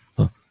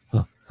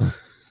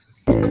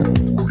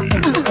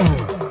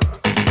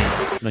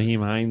 Nyheim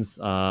Hines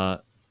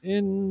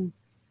in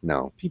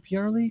no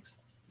PPR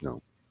leagues?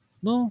 No.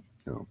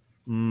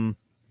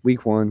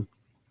 Week 1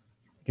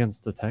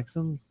 against the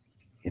Texans.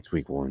 It's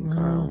week 1,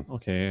 Kyle.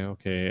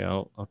 Okay.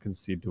 I'll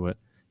concede to it.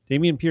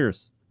 Dameon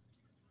Pierce.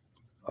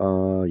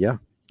 Yeah.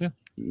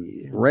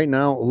 Right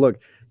now, look,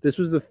 this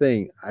was the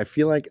thing. I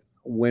feel like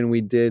when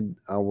we did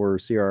our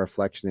CR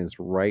reflection is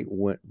right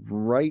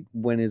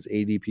when his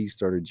ADP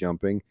started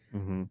jumping.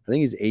 Mm-hmm. I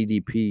think his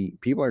ADP,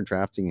 people are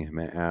drafting him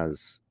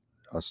as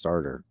a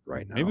starter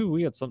right now. Maybe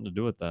we had something to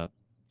do with that.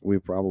 We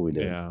probably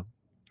did. Yeah.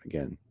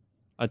 Again,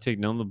 I take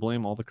none of the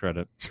blame, all the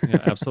credit.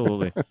 Yeah,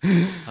 absolutely.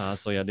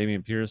 So yeah,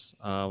 Dameon Pierce,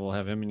 we'll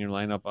have him in your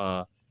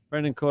lineup.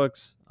 Brandon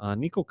Cooks,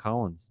 Nico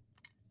Collins.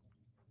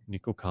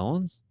 Nico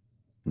Collins?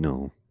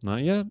 No,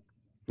 not yet.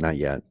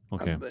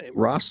 Okay.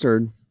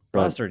 Rostered,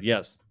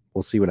 yes.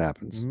 We'll see what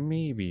happens.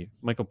 Maybe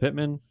Michael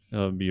Pittman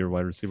be your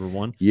wide receiver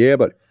 1. Yeah,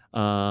 but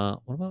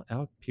what about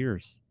Alec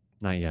Pierce?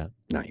 Not yet.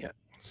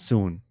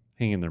 Soon.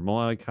 Hang in there.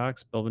 Mo Alley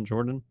Cox, Belvin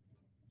Jordan.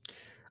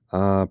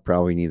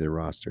 Probably neither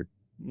rostered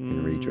in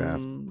a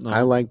redraft. No.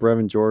 I like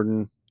Brevin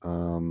Jordan,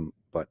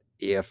 but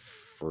if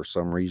for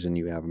some reason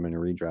you have him in a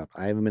redraft,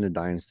 I have him in a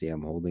dynasty.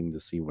 I'm holding to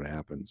see what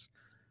happens.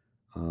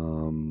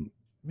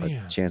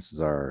 But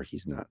chances are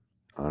he's not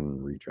on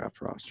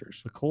redraft rosters.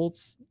 The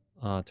Colts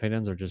tight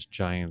ends are just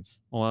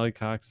giants. Mo Alley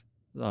Cox,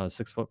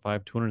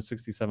 6'5",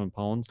 267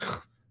 pounds,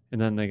 and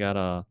then they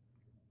got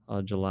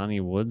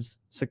Jelani Woods,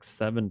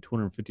 6'7",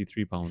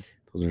 253 pounds.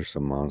 Those are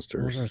some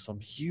monsters. Those are some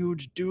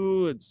huge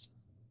dudes.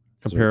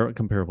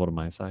 Comparable to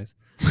my size.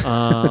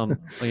 But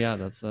yeah,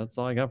 that's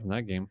all I got from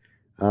that game.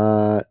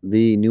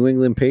 The New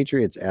England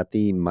Patriots at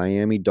the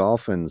Miami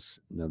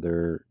Dolphins,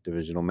 another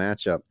divisional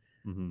matchup.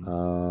 Mm-hmm.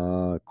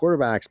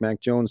 Quarterbacks, Mac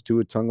Jones,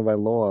 Tua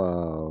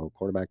Tagovailoa,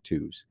 quarterback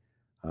 2s.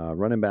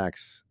 Running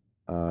backs,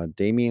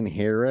 Damian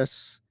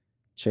Harris,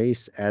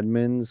 Chase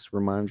Edmonds,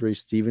 Ramondre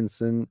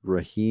Stevenson,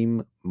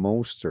 Raheem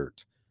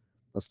Mostert.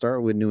 Let's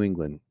start with New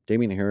England.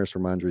 Damian Harris,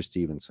 Ramondre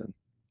Stevenson.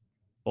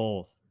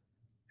 Both.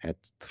 At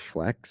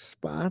flex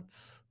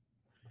spots?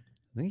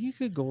 I think you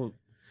could go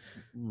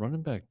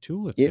running back 2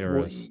 with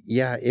Harris.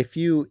 Yeah, if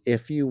you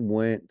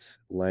went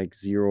like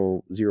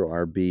zero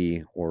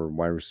RB or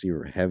wide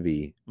receiver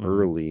heavy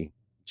early,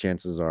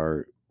 chances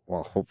are,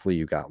 well, hopefully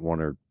you got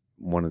one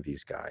of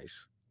these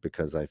guys,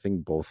 because I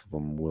think both of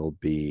them will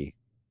be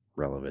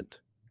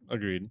relevant.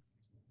 Agreed.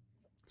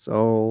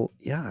 So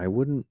yeah, I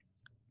wouldn't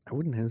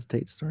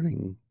hesitate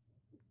starting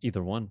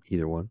either one.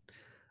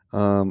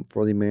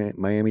 For the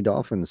Miami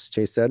Dolphins,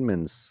 Chase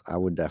Edmonds, I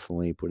would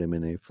definitely put him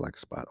in a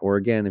flex spot. Or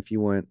again, if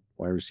you went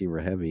wide receiver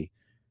heavy,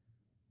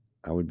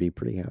 I would be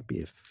pretty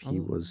happy if he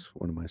was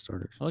one of my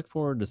starters. I look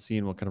forward to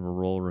seeing what kind of a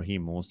role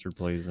Raheem Mostert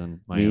plays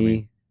in Miami.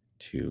 Me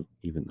too,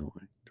 even though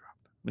I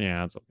dropped him.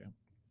 Yeah, that's okay.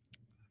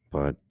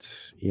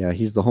 But yeah,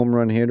 he's the home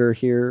run hitter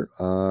here.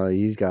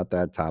 He's got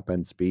that top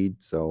end speed.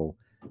 So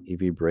if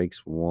he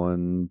breaks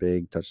one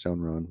big touchdown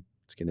run,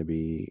 it's going to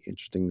be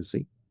interesting to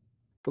see.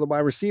 For the wide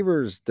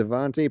receivers,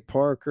 Devontae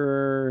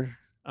Parker.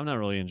 I'm not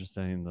really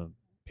interested in the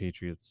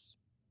Patriots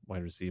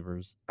wide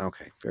receivers.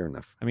 Okay, fair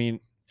enough. I mean,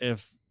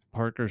 if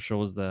Parker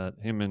shows that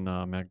him and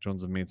Mac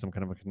Jones have made some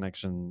kind of a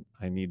connection,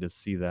 I need to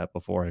see that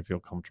before I feel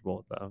comfortable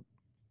with that.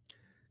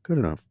 Good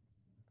enough.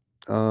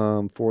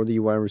 For the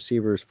wide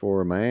receivers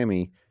for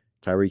Miami,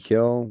 Tyreek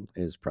Hill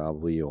is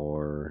probably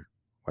your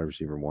wide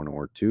receiver 1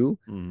 or 2.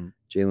 Mm-hmm.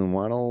 Jalen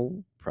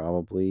Waddle,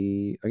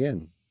 probably,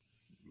 again,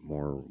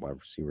 more wide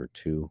receiver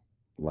 2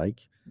 like.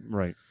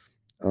 Right.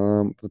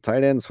 The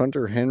tight ends,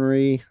 Hunter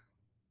Henry,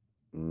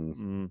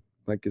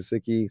 Mike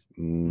Gesicki,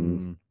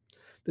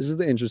 This is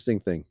the interesting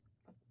thing.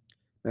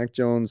 Mac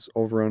Jones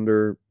over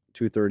under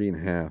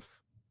 230.5.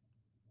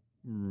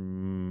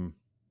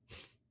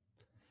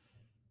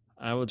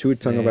 I would Tua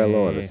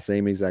Tagovailoa, the say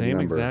same exact same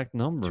number. exact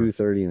number.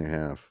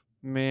 230.5.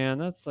 Man,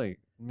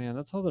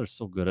 that's how they're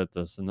so good at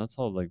this, and that's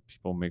how like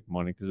people make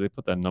money because they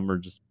put that number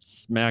just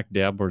smack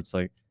dab where it's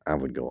like I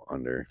would go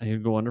under.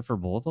 you'd go under for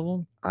both of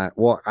them.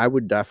 I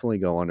would definitely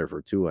go under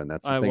for Tua, and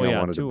that's the thing I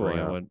wanted to bring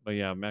up. But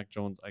yeah, Mac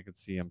Jones, I could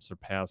see him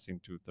surpassing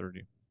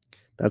 230.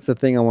 That's the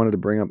thing I wanted to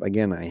bring up.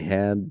 Again, I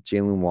had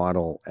Jalen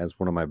Waddle as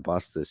one of my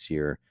busts this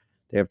year.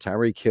 They have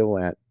Tyreek Hill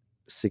at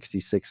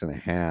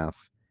 66.5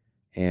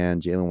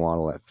 and Jalen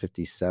Waddle at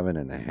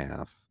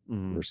 57.5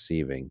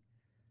 receiving,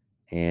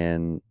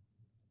 and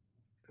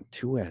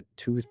Tua at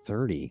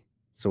 230.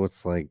 So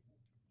it's like,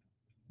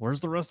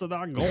 where's the rest of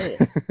that goal?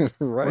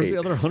 Right. Where's the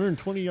other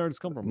 120 yards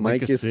come from?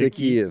 Mike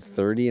Gesicki at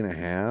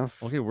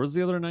 30.5. Okay, where's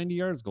the other 90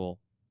 yards goal?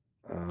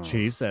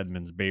 Chase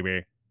Edmonds,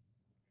 baby.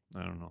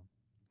 I don't know.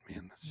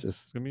 Man, that's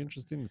just it's gonna be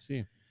interesting to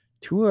see.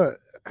 Tua,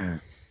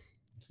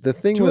 the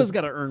thing Tua's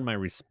got to earn my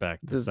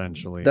respect.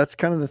 Essentially, that's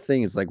kind of the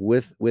thing. Is like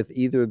with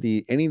either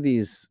any of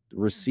these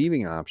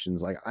receiving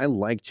options. Like I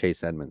like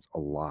Chase Edmonds a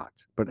lot,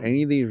 but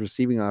any of these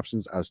receiving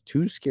options, I was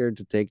too scared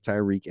to take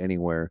Tyreek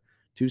anywhere.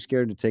 Too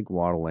scared to take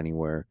Waddle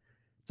anywhere.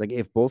 It's like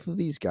if both of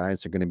these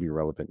guys are going to be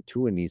relevant,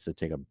 Tua needs to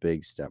take a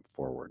big step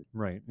forward.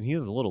 Right, and he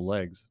has little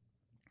legs.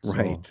 So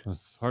right,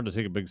 it's hard to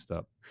take a big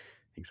step.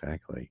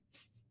 Exactly.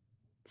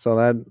 So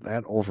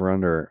that over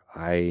under,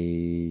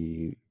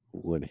 I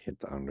would hit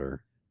the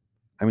under.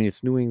 I mean,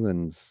 it's New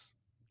England's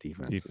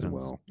defense as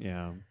well.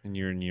 Yeah, and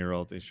year in year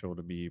out, they show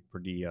to be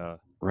pretty.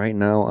 Right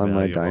now on valuable.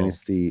 my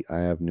dynasty, I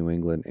have New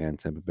England and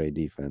Tampa Bay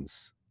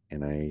defense,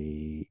 and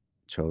I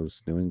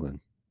chose New England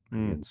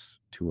against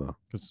Tua.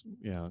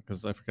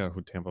 Because I forgot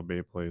who Tampa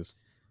Bay plays.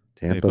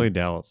 They play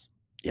Dallas.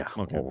 Yeah.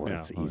 Okay.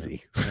 That's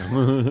easy.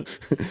 Yeah.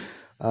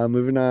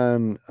 Moving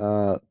on.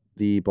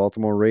 The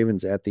Baltimore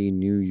Ravens at the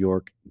New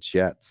York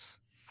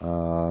Jets.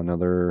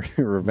 Another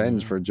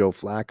revenge for Joe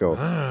Flacco.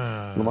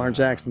 Lamar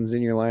Jackson's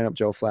in your lineup.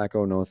 Joe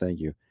Flacco, no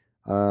thank you.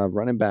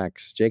 Running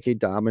backs, J.K.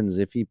 Dobbins,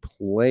 if he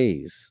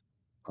plays.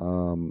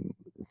 I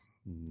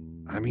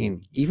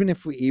mean, even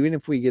if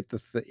we get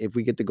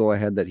the go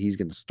ahead that he's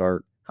going to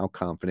start, how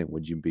confident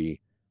would you be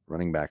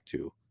running back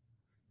 2?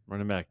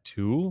 Running back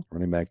 2?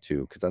 Running back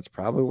 2, because that's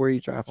probably where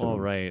you drafted him.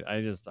 Right.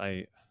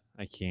 I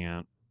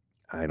can't.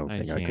 I don't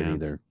think I could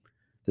either.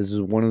 This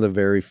is one of the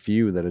very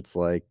few that it's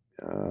like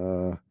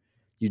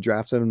you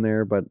drafted him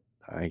there, but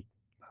I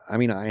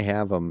mean I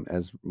have him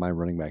as my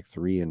running back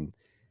 3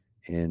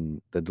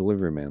 in the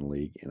Delivery Man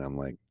League, and I'm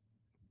like,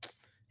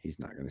 he's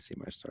not going to see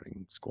my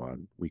starting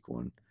squad week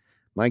 1.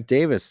 Mike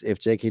Davis, if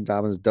J.K.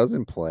 Dobbins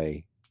doesn't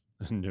play,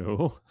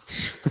 no,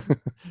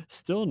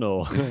 still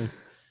no.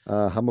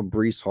 How about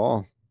Breece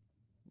Hall?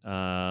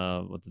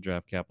 With the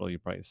draft capital you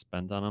probably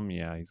spent on him,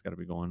 yeah, he's got to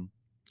be going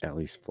at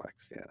least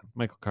flex. Yeah,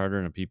 Michael Carter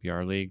in a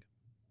PPR league.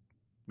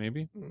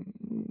 Maybe?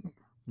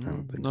 I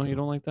don't think no, so. You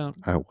don't like that?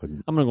 I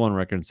wouldn't. I'm going to go on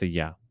record and say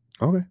yeah.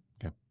 Okay.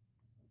 Do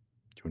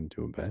you want to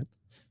do a bet?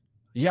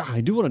 Yeah,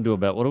 I do want to do a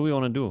bet. What do we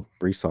want to do?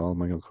 Breece Hall,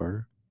 Michael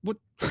Carter. What?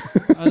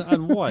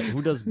 on what?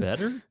 Who does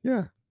better?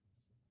 Yeah.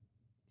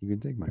 You can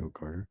take Michael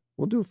Carter.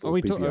 We'll do a full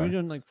PPR. Are we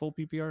doing like full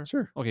PPR?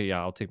 Sure. Okay,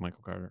 yeah, I'll take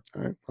Michael Carter.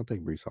 All right, I'll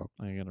take Breece Hall.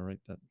 I got to write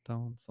that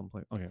down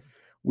someplace. Okay.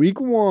 Week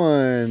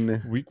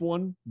 1. Week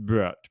 1,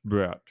 Brett.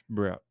 I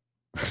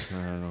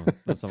don't know.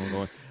 That's how I'm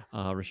going.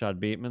 Rashad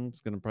Bateman's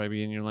going to probably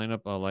be in your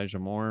lineup. Elijah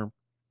Moore,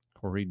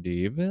 Corey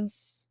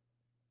Davis,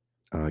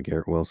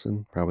 Garrett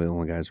Wilson, probably the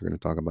only guys we're going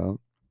to talk about.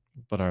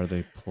 But are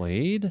they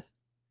played?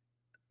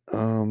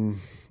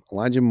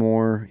 Elijah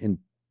Moore and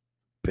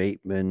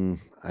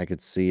Bateman, I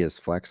could see as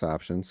flex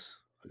options,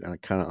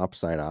 kind of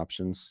upside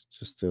options,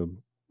 just to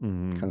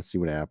kind of see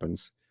what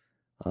happens.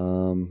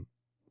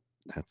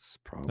 That's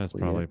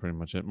probably pretty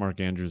much it. Mark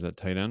Andrews at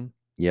tight end.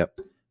 Yep.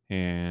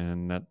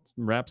 And that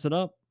wraps it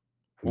up.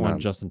 And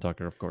Justin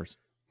Tucker, of course.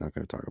 Not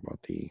going to talk about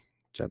the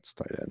Jets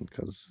tight end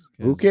because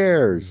who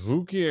cares?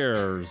 Who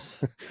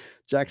cares?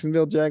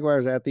 Jacksonville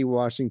Jaguars at the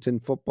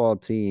Washington Football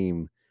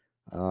Team.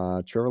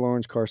 Trevor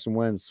Lawrence, Carson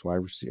Wentz, wide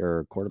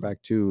receiver,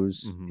 quarterback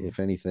 2s, if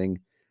anything.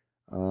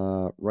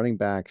 Running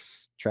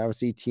backs,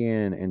 Travis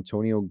Etienne,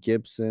 Antonio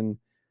Gibson,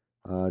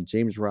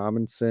 James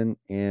Robinson,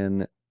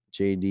 and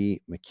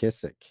J.D.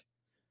 McKissick.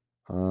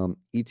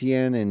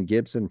 Etienne and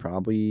Gibson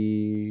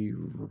probably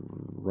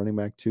running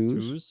back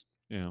 2s.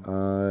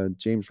 Yeah.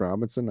 James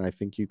Robinson, I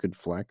think you could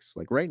flex.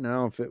 Like right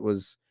now, if it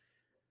was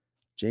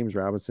James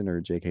Robinson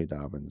or J.K.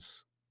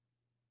 Dobbins,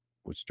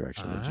 which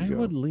direction would you go? I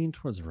would lean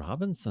towards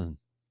Robinson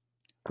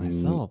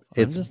myself.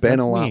 It's been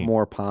a lot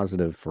more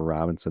positive for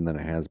Robinson than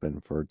it has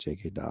been for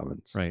J.K.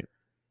 Dobbins. Right.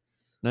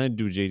 Then I'd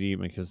do J.D.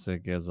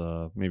 McKissick as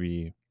a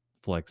maybe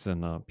flex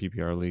in a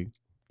PPR league.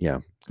 Yeah.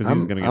 Because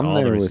he's going to get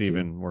all the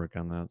receiving work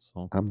on that.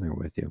 So I'm there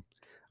with you.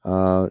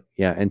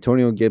 Yeah,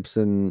 Antonio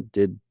Gibson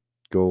did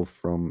go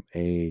from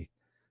a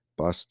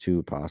bust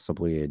to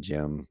possibly a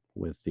gem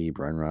with the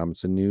Brian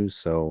Robinson news.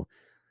 So,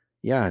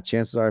 yeah,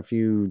 chances are if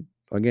you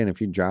again,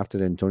 if you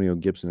drafted Antonio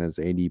Gibson as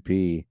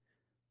ADP,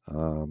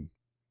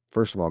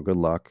 first of all, good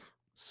luck.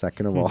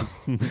 Second of all,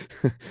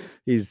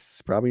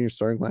 he's probably in your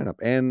starting lineup.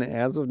 And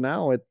as of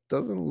now, it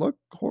doesn't look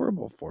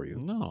horrible for you.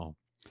 No.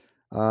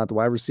 The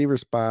wide receiver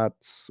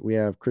spots, we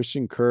have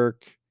Christian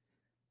Kirk.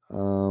 I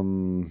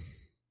don't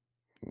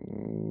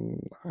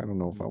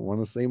know if I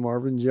want to say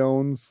Marvin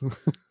Jones,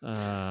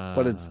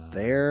 but it's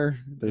there.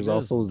 There's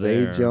also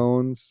Zay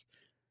Jones.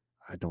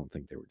 I don't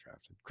think they were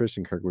drafted.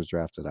 Christian Kirk was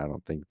drafted. I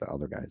don't think the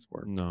other guys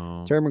were.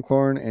 No. Terry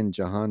McLaurin and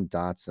Jahan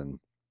Dotson.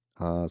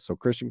 So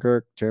Christian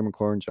Kirk, Terry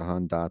McLaurin,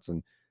 Jahan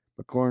Dotson.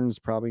 McLaurin's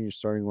probably in your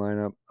starting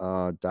lineup.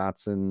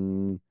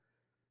 Dotson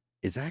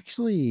is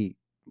actually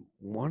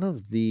one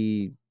of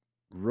the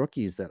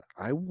rookies that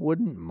I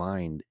wouldn't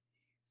mind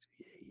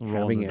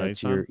having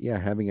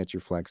at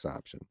your flex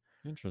option.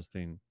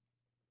 Interesting.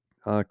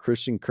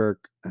 Christian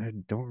Kirk, I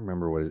don't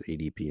remember what his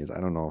ADP is. I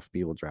don't know if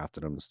people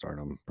drafted him to start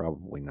him.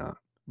 Probably not.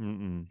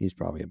 He's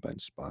probably a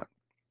bench spot.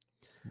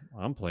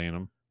 I'm playing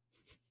him.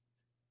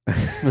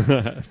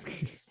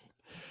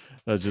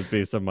 That's just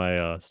based on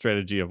my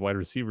strategy of wide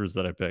receivers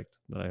that I picked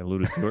that I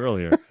alluded to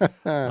earlier.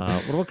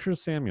 What about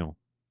Chris Samuel?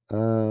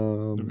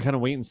 Kind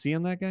of wait and see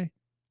on that guy.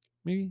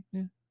 Maybe.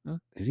 Yeah.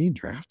 Is he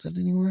drafted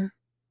anywhere?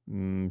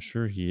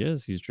 Sure he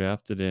is. He's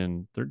drafted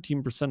in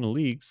 13% of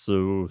leagues,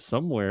 so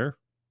somewhere.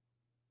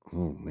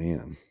 Oh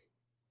man.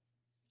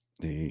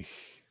 I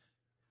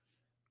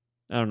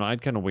don't know.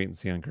 I'd kind of wait and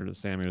see on Curtis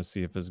Samuel to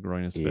see if his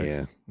groin is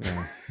fixed.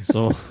 Yeah.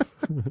 So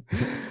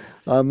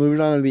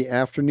moving on to the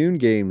afternoon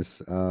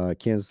games.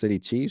 Kansas City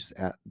Chiefs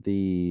at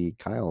the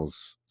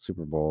Kyle's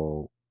Super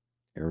Bowl,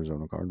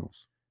 Arizona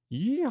Cardinals.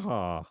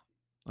 Yeah.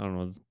 I don't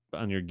know. It's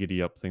on your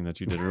giddy up thing that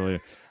you did earlier.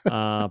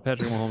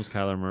 Patrick Mahomes,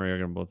 Kyler Murray are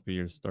going to both be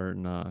your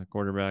starting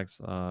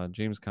quarterbacks.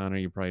 James Conner,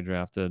 you probably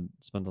drafted,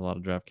 spent a lot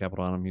of draft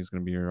capital on him. He's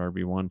going to be your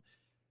RB1.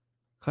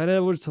 Clyde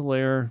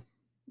Edwards-Helaire,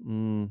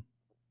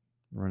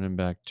 running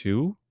back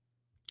 2.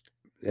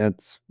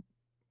 That's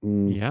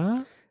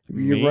yeah.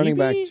 Your running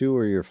back 2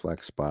 or your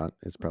flex spot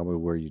is probably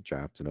where you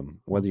drafted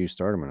him. Whether you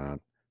start him or not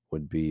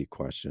would be a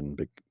question.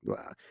 But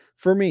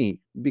for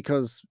me,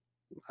 because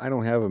I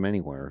don't have him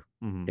anywhere,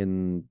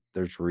 and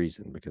there's a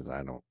reason because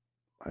I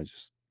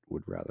just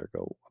would rather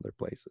go other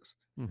places.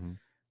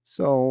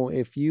 So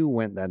if you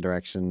went that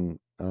direction,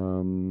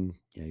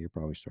 you're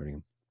probably starting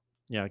him.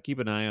 Yeah, keep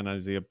an eye on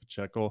Isaiah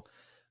Pacheco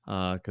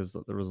because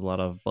there was a lot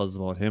of buzz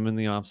about him in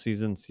the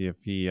offseason. See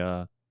if he,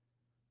 kind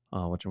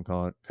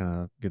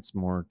of gets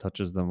more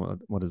touches than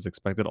what is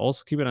expected.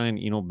 Also, keep an eye on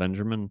Eno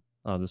Benjamin.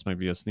 This might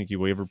be a sneaky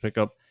waiver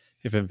pickup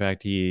if, in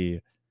fact,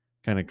 he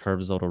kind of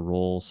carves out a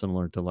role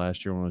similar to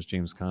last year when it was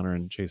James Conner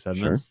and Chase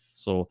Edmonds. Sure.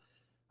 So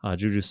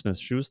Juju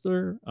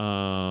Smith-Schuster,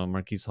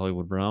 Marquise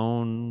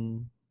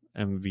Hollywood-Brown,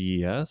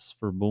 MVS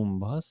for boom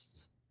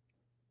busts.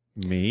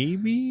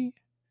 Maybe?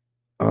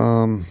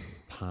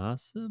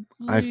 Possibly?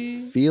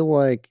 I feel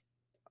like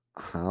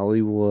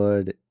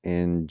Hollywood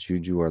and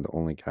Juju are the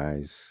only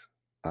guys.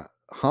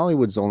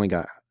 Hollywood's the only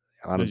guy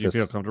out of this.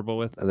 Feel comfortable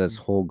with this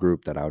whole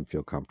group that I would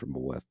feel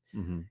comfortable with.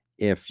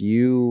 If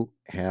you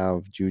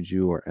have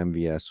Juju or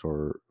MVS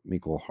or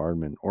Mecole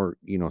Hardman or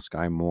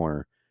Sky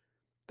Moore,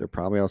 they're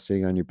probably all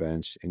sitting on your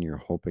bench, and you're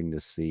hoping to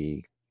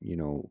see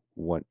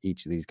what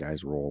each of these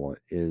guys' role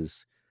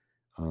is.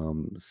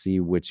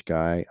 See which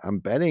guy. I'm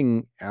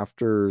betting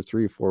after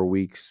 3 or 4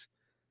 weeks,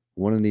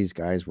 one of these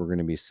guys we're going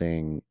to be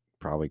saying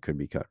probably could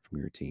be cut from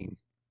your team.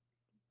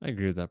 I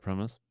agree with that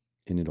premise.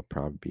 And it'll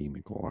probably be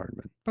Mecole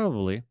Hardman.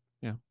 Probably,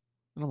 yeah.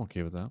 And I'm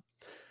okay with that.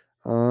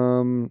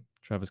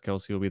 Travis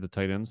Kelce will be the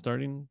tight end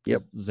starting.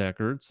 Yep. Zach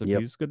Ertz, if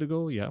he's good to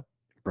go, yeah.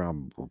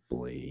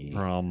 Probably.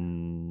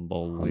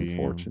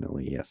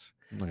 Unfortunately, yes.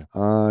 Okay.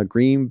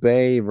 Green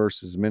Bay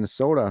versus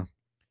Minnesota.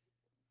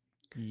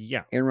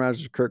 Yeah. Aaron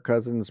Rodgers, Kirk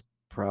Cousins is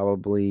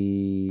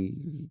probably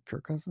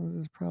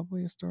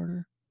a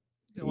starter.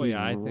 Oh,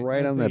 yeah. I think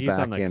right on the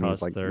back end.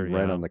 He's like there,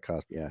 right on the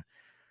cusp. Yeah.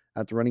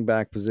 At the running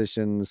back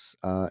positions,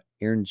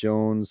 Aaron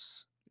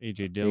Jones,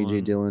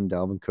 AJ Dillon,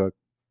 Dalvin Cook,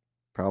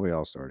 probably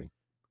all starting.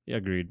 Yeah,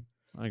 agreed.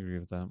 I agree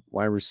with that.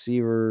 Wide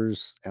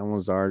receivers, Allen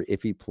Lazard,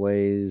 if he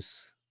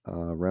plays,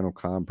 Randall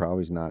Cobb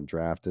probably is not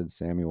drafted.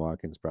 Sammy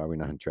Watkins probably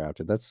not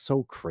drafted. That's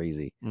so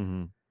crazy.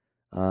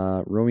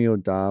 Romeo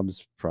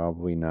Doubs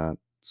probably not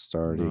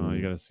starting. No,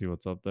 you got to see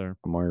what's up there.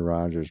 Amari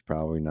Rodgers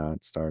probably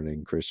not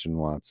starting. Christian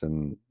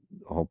Watson,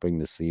 hoping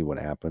to see what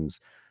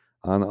happens.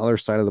 On the other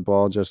side of the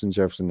ball, Justin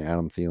Jefferson and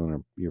Adam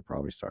Thielen you're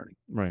probably starting.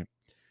 Right.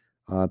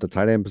 At the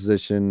tight end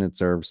position,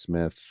 it's Irv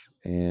Smith,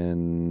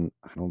 and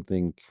I don't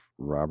think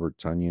Robert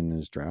Tonyan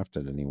is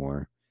drafted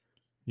anymore.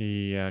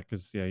 Yeah,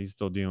 because he's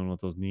still dealing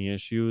with those knee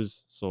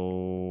issues.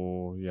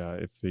 So yeah,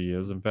 if he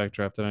is in fact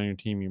drafted on your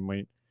team, you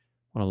might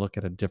want to look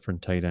at a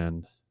different tight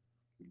end,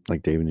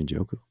 like David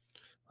Njoku.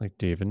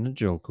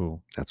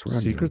 That's where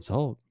secret's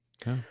out.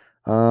 Yeah.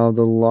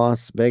 The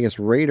Las Vegas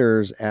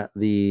Raiders at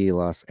the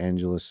Los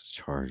Angeles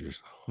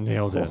Chargers.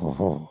 Nailed it.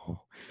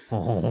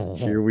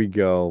 Here we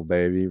go,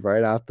 baby.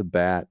 Right off the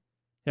bat.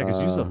 Yeah,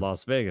 because you said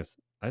Las Vegas.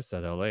 I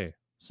said LA.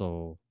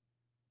 So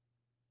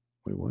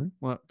Wait, what?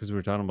 Well, because we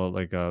were talking about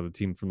like the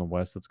team from the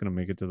West that's going to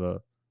make it to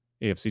the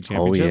AFC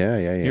Oh Championship.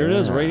 yeah. Here it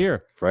is, right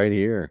here, right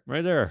here.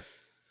 right there.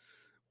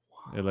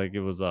 It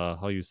was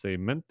how you say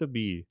meant to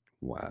be.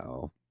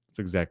 Wow. That's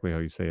exactly how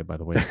you say it, by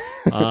the way.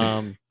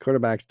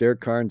 Quarterbacks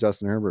Derek Carr and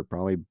Justin Herbert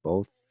probably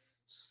both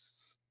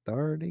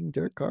starting.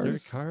 Derek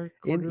Carr's Carr,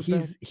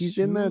 he's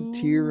in that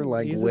tier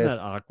like he's with in that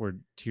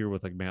awkward tier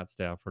with like Matt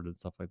Stafford and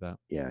stuff like that.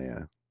 Yeah.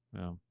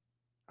 Yeah.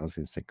 I was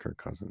gonna say Kirk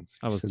Cousins.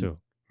 I was too.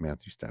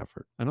 Matthew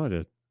Stafford. I know I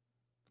did.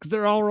 Because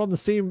they're all around the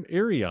same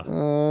area.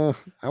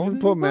 I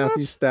would put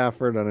Matthew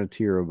Stafford on a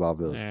tier above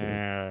those two.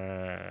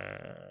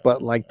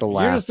 But like the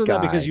last guy,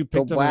 that because you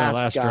picked him in that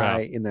last guy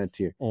draft. in that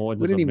tier. Oh, we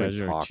didn't even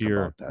talk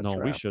about that. No,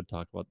 draft. we should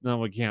talk about. No,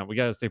 we can't. We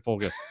gotta stay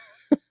focused.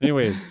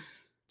 Anyways,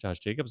 Josh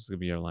Jacobs is gonna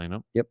be our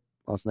lineup. Yep,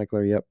 Austin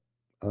Eckler. Yep.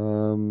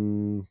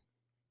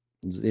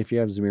 If you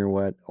have Zamir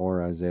Wet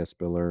or Isaiah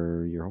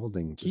Spiller, you're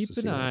holding. Keep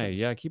an eye.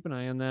 Yeah, keep an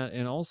eye on that,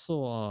 and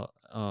also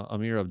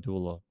Amir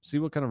Abdullah. See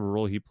what kind of a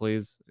role he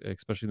plays,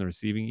 especially in the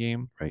receiving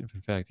game. Right. If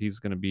in fact he's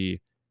going to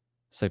be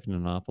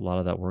siphoning off a lot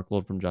of that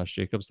workload from Josh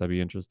Jacobs, that'd be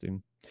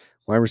interesting.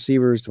 Wide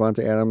receivers: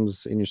 Devontae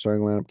Adams in your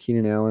starting lineup.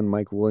 Keenan Allen,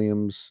 Mike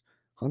Williams,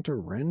 Hunter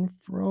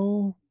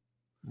Renfrow.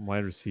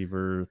 Wide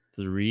receiver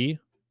 3,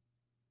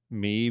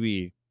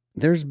 maybe.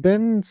 There's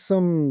been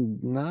some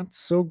not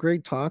so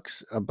great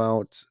talks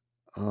about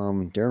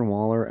Darren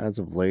Waller as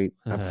of late.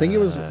 I think it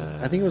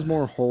was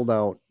more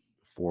holdout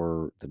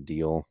for the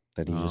deal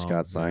that he just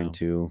got signed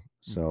to.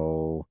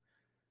 So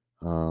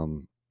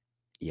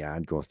yeah,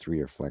 I'd go 3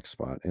 or flex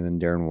spot. And then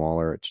Darren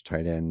Waller at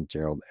tight end,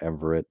 Gerald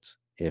Everett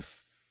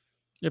if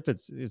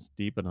it's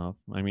deep enough.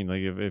 I mean,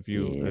 like if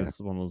you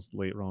it's one of those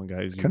late round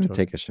guys, you kind of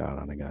take a shot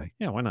on a guy.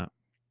 Yeah, why not?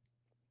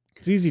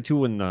 It's easy too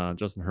when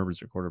Justin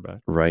Herbert's your quarterback.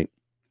 Right.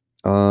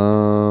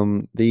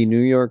 The New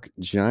York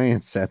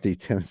Giants at the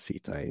Tennessee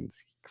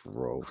Titans.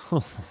 Gross.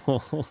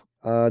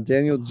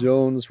 Daniel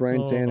Jones,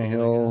 Ryan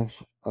Tannehill,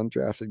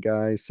 undrafted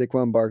guys,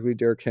 Saquon Barkley,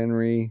 Derrick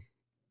Henry.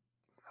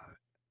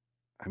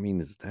 I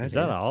mean, is that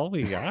all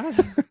we got?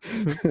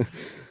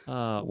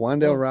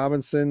 Wan'Dale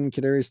Robinson,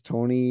 Kadarius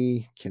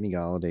Toney, Kenny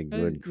Galladay.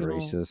 Good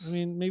gracious! I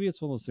mean, maybe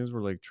it's one of those things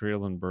where like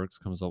Traylon Burks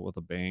comes out with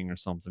a bang or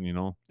something.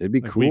 It'd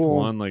be like cool. Week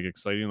 1, like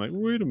exciting. Like,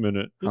 wait a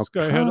minute, this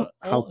guy had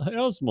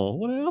asthma.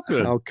 What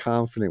happened? How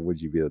confident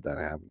would you be that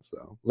happens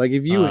though? Like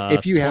if you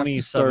have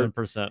to start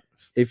 27%.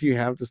 If you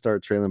have to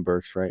start Traylon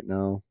Burks right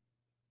now,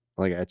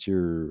 like at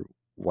your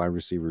wide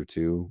receiver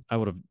 2,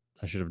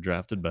 I should have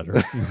drafted better.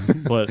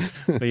 but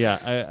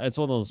yeah, it's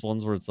one of those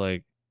ones where it's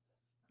like,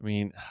 I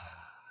mean,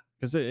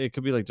 because it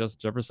could be like Justin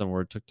Jefferson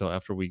where it took till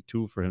after week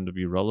 2 for him to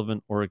be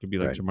relevant, or it could be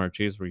like Jamar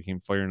Chase where he came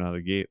firing out of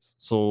the gates.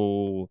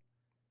 So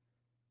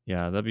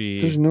yeah, that'd be.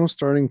 There's no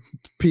starting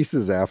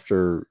pieces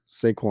after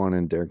Saquon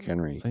and Derrick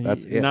Henry.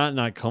 That's it.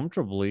 Not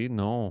comfortably.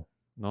 No.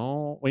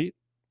 Wait.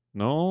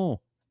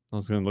 No. I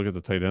was gonna look at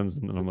the tight ends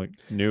and then I'm like,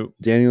 nope.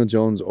 Daniel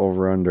Jones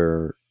over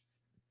under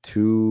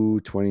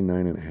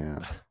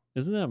 229.5.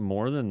 Isn't that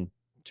more than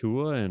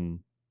Tua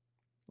and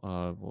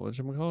what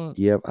should we call it?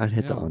 Yep, I'd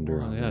hit the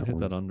under. I'd hit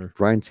that under.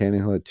 Ryan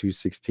Tannehill at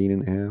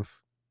 216.5.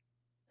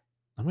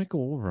 I might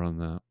go over on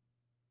that.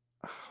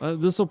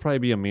 This will probably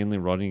be a mainly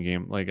running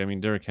game. Like, I mean,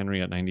 Derrick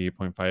Henry at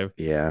 98.5.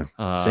 Yeah.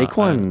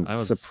 Saquon I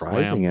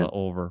surprising at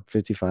over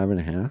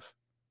 55.5.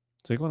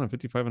 Saquon at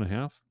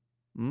 55.5.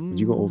 Would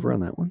you go over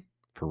on that one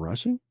for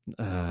rushing?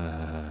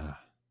 That's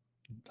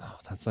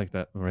like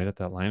that right at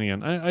that line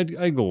again.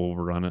 I'd go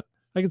over on it.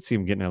 I could see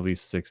him getting at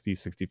least 60,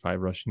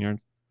 65 rushing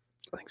yards.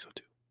 I think so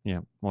too.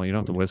 Yeah. Well, you don't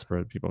have to whisper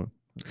it. People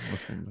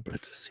listening. But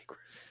it's a secret.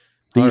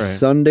 The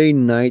Sunday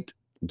night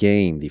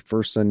game, the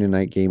first Sunday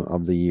night game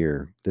of the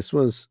year.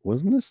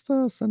 Wasn't this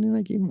the Sunday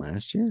night game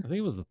last year? I think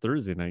it was the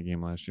Thursday night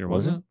game last year,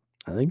 wasn't it?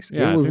 I think so.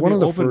 Yeah, it was one of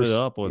the opened first. It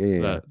up with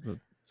that,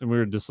 and we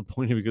were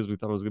disappointed because we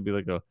thought it was going to be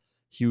like a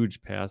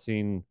huge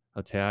passing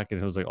attack, and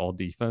it was like all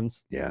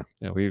defense. Yeah.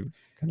 We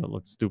kind of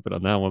looked stupid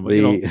on that one.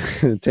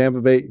 But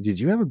Tampa Bay. Did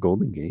you have a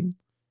golden game?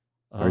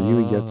 Are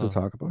you yet to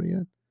talk about it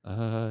yet?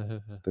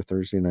 The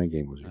Thursday night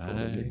game was your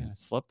golden game. I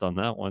slept on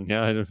that one.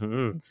 Yeah.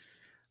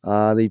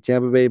 The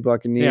Tampa Bay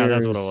Buccaneers. Yeah,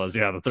 that's what it was.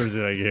 Yeah, the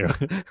Thursday night game.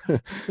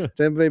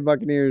 Tampa Bay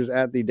Buccaneers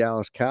at the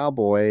Dallas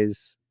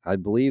Cowboys. I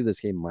believe this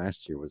game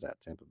last year was at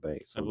Tampa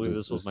Bay. So I believe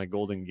this was my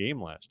golden game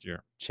last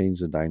year. Change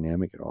the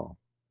dynamic at all?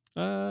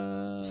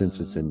 Since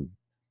it's in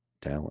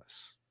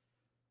Dallas.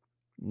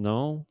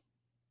 No.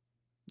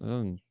 That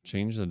doesn't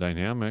change the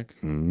dynamic.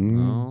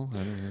 No, I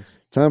don't.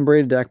 Tom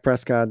Brady, Dak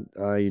Prescott,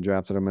 you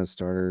drafted them as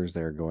starters.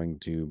 They're going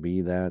to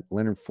be that.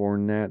 Leonard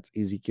Fournette,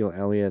 Ezekiel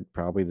Elliott,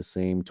 probably the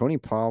same. Tony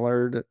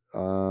Pollard,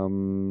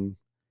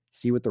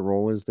 see what the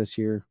role is this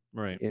year.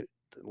 Right.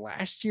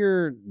 Last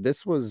year,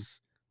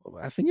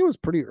 I think it was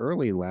pretty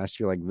early last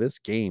year, like this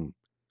game,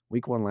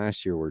 week 1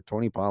 last year, where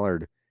Tony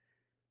Pollard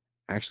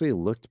actually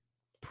looked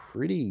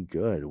pretty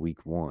good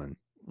week 1.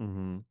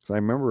 So I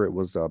remember it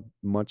was a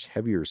much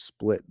heavier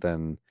split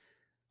than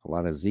a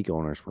lot of Zeke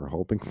owners were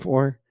hoping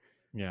for.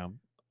 Yeah.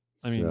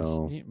 I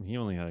mean, he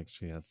only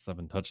actually had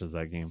 7 touches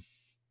that game.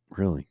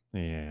 Really?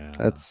 Yeah.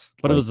 That's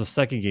But it was the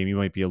second game you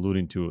might be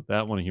alluding to.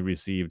 That one he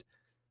received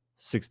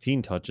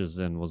 16 touches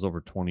and was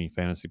over 20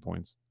 fantasy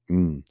points.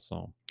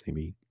 So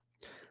maybe.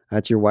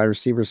 That's your wide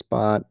receiver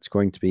spot. It's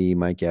going to be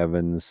Mike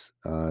Evans.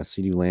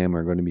 CeeDee Lamb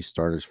are going to be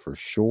starters for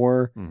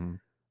sure.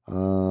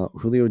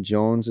 Julio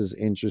Jones is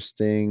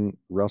interesting.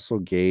 Russell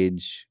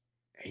Gage.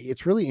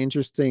 It's really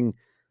interesting.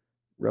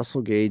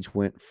 Russell Gage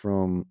went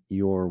from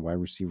your wide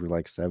receiver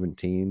like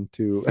 17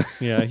 to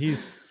yeah,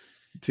 he's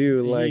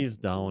he's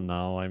down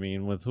now. I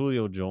mean, with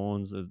Julio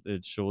Jones,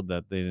 it showed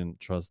that they didn't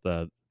trust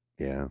that.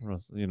 Yeah,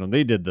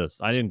 they did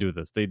this. I didn't do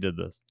this. They did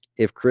this.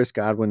 If Chris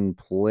Godwin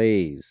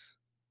plays,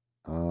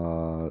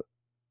 how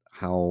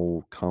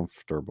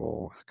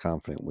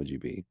confident would you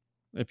be?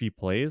 If he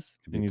plays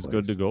and he's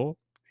good to go?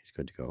 He's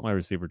good to go. Wide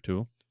receiver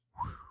 2.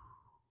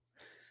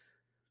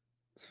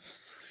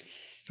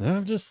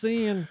 I'm just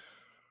saying.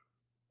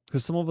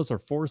 Because some of us are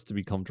forced to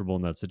be comfortable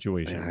in that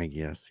situation. I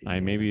guess. Yeah. I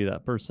may be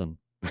that person.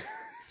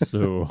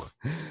 So.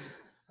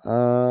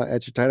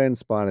 At your tight end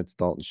spot, it's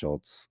Dalton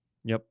Schultz.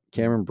 Yep.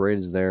 Cameron Braid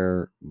is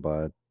there,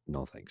 but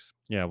no thanks.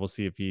 Yeah, we'll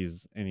see if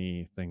he's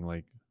anything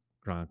like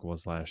Gronk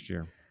was last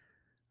year.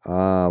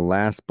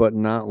 Last but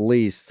not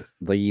least,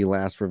 the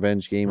last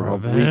revenge game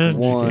of week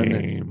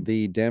 1.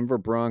 The Denver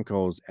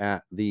Broncos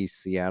at the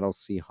Seattle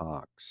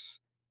Seahawks.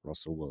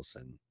 Russell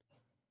Wilson.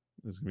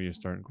 This is going to be your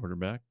starting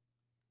quarterback.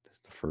 This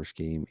is the first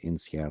game in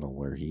Seattle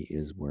where he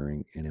is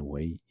wearing an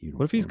away uniform.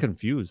 What if he's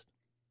confused?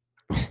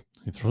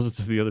 He throws it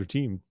to the other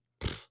team.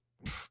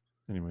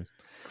 Anyways.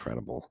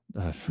 Incredible.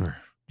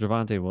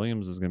 Javonte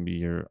Williams is going to be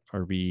your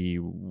RB1.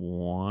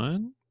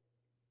 One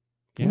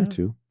or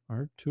two.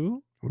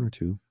 R2? 1 or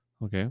 2.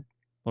 Okay.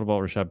 What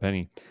about Rashad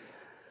Penny?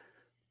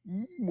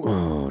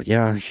 Oh,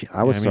 yeah.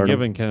 I was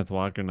given Kenneth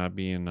Walker not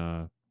being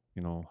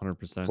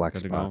 100%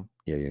 flex good to spot. go.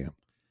 Yeah.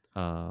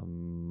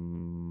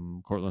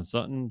 Cortland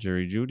Sutton,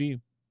 Jerry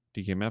Jeudy,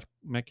 DK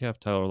Metcalf,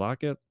 Tyler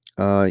Lockett.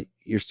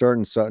 You're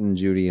starting Sutton,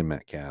 Jeudy, and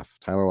Metcalf.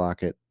 Tyler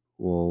Lockett,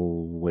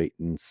 we'll wait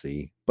and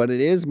see. But it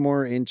is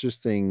more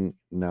interesting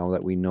now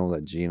that we know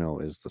that Geno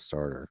is the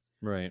starter.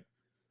 Right.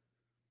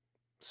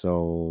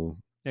 So.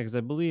 Yeah, because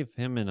I believe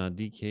him and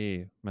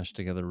DK meshed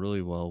together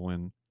really well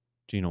when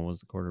Geno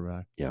was the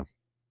quarterback. Yeah.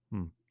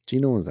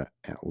 Geno was at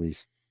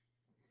least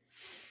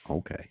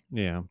okay.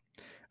 Yeah.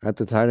 At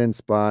the tight end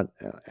spot,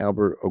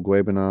 Albert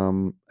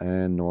Okwuegbunam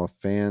and Noah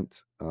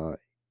Fant.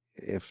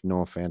 If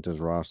Noah Fant is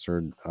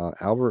rostered,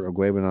 Albert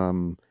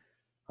Okwuegbunam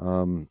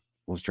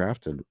was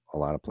drafted a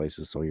lot of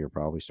places, so you're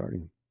probably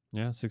starting.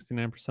 Yeah,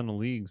 69% of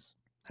leagues.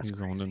 That's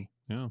crazy.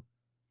 Yeah.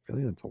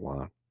 Really, that's a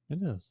lot.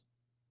 It is.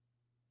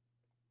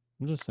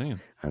 I'm just saying.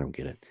 I don't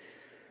get it.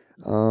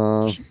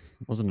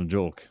 Wasn't a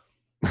joke.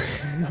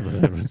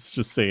 I was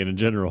just saying in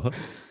general.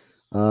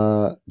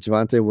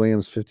 Javonte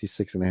Williams,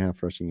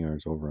 56.5 rushing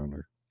yards, over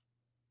under.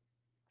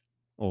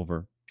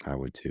 Over. I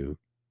would too.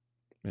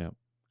 Yeah.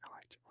 I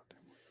like Javonte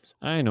Williams.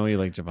 I know you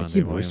like Javonte I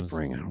keep Williams.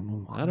 whispering. I don't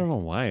know why. I don't know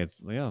why.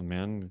 It's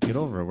man, get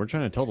over it. We're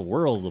trying to tell the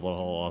world about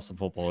how awesome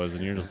football is,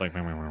 and you're just like,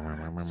 just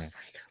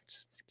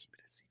keep it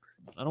a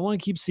secret. I don't want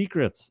to keep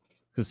secrets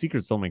because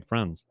secrets don't make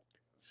friends.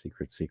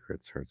 Secrets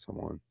hurt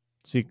someone.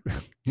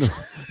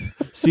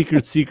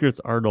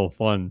 Secrets are no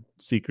fun.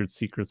 Secrets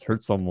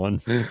hurt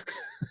someone.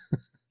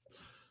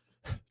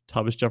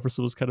 Thomas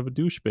Jefferson was kind of a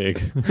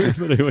douchebag.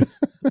 But anyways.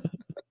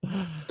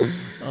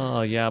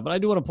 Yeah, but I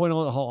do want to point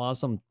out how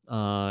awesome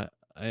I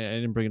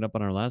didn't bring it up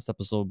on our last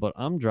episode, but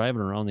I'm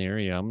driving around the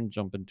area. I'm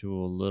jumping to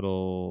a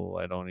little,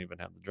 I don't even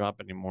have the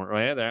drop anymore.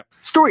 Right there.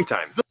 Story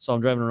time. So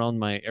I'm driving around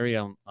my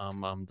area.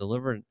 I'm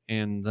delivering,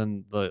 and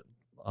then the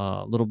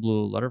Little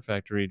Blue Letter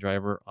Factory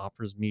driver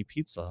offers me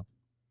pizza.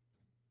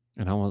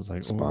 And I was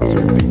like,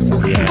 sponsored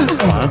pizza. Yeah,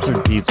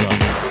 sponsored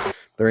pizza.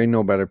 There ain't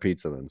no better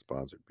pizza than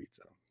sponsored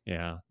pizza.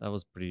 Yeah, that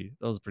was pretty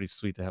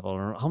sweet to have all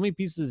around. How many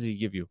pieces did he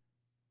give you?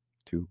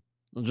 2.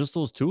 Just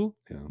those 2?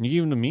 Yeah. You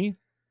gave them to me?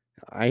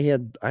 I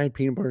had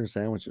peanut butter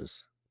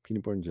sandwiches.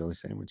 Peanut butter and jelly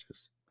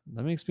sandwiches.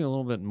 That makes me a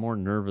little bit more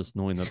nervous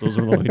knowing that those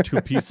are the only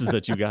 2 pieces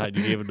that you got.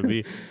 You gave them to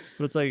me.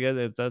 But it's like,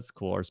 that's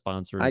cool. Our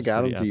sponsor is I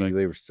got them to epic. you.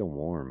 They were still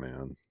warm,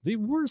 man. They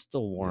were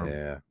still warm.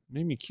 Yeah.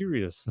 Made me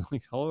curious.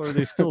 Like, how are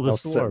they still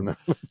this warm?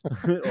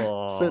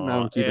 Sitting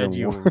on Ed,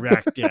 you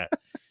wrecked it.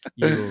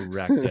 You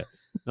wrecked it.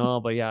 No,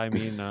 but yeah, I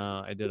mean,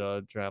 I did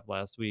a draft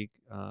last week,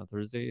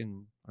 Thursday,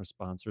 and our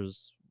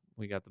sponsors,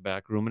 we got the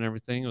back room and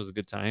everything. It was a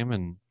good time,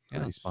 and yeah,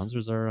 Nice.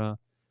 sponsors are,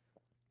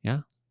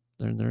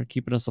 they're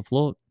keeping us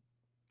afloat,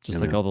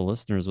 just like all the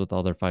listeners with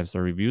all their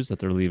 5-star reviews that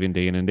they're leaving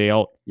day in and day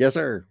out. Yes,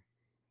 sir.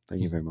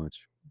 Thank you very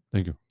much.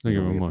 Thank you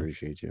very much.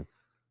 Appreciate you.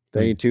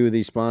 Thank you to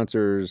the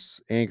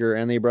sponsors, Anchor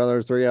and the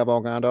Brothers 3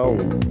 Avocado.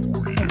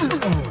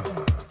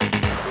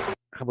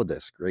 How about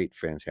this? Great,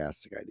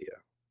 fantastic idea.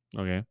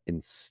 Okay.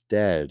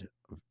 Instead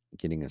of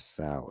getting a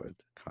salad,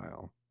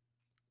 Kyle,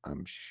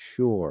 I'm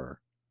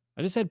sure.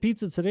 I just had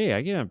pizza today.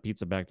 I can't have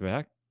pizza back to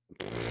back.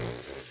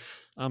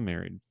 I'm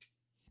married.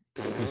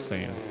 I'm just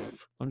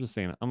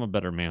saying. I'm a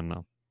better man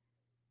now.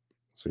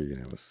 So you're going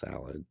to have a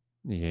salad.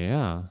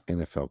 Yeah.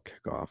 NFL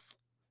kickoff.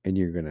 And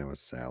you're going to have a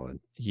salad.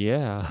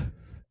 Yeah.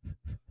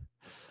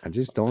 I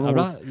just don't know. I'm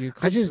not.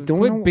 I just don't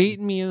quit know.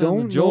 baiting me in on the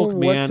Don't know joke, what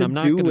man. to I'm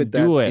not do gonna with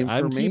do that it.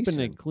 I'm keeping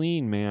information. it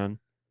clean, man.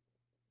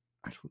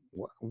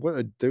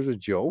 What? There's a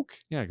joke?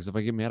 Yeah, because if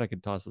I get mad, I can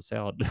toss the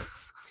salad.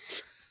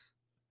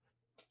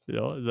 You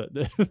know, is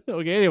that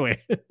okay?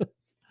 Anyway,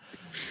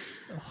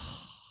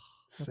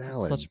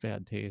 Salad. Such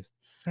bad taste.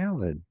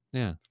 Salad.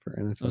 Yeah, For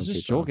NFL. I was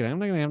just kickoff. joking. I'm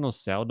not gonna have no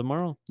salad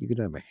tomorrow. You could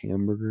have a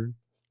hamburger,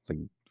 like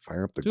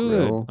fire up the Dude,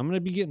 grill. I'm gonna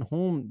be getting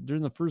home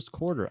during the first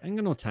quarter. I ain't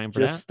got no time for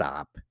Just that.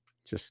 stop.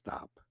 Just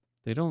stop.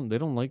 They don't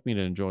like me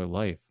to enjoy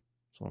life.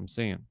 That's what I'm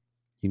saying.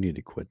 You need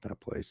to quit that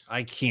place.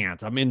 I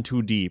can't. I'm in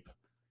too deep.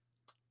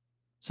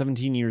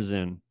 17 years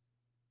in.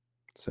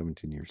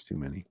 17 years too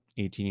many.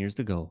 18 years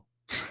to go.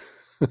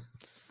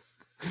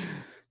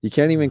 You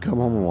can't even come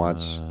home and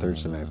watch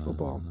Thursday Night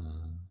Football.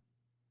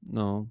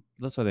 No,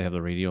 that's why they have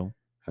the radio.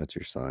 That's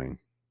your sign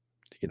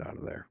to get out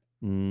of there.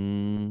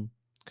 Kind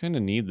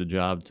of need the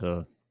job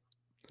to.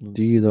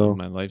 Do you though?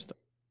 My lifestyle.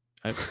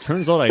 It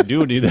turns out I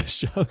do need this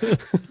job.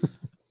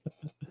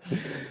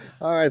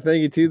 All right,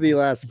 thank you to the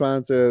last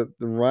sponsor,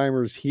 the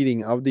Reimers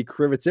Heating of the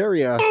Crivets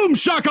area. Boom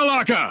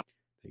shakalaka!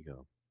 There you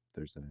go.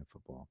 Thursday Night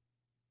Football.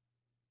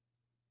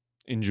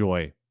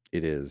 Enjoy.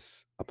 It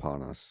is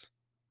upon us.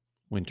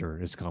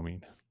 Winter is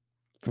coming.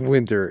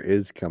 Winter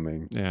is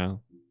coming. Yeah.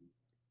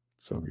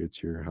 So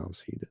get your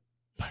house heated.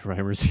 By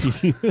Reimers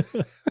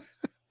Heating.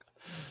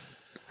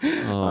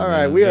 All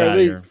right, we are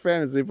the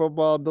Fantasy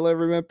Football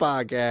Deliveryman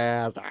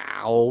Podcast.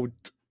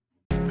 Out.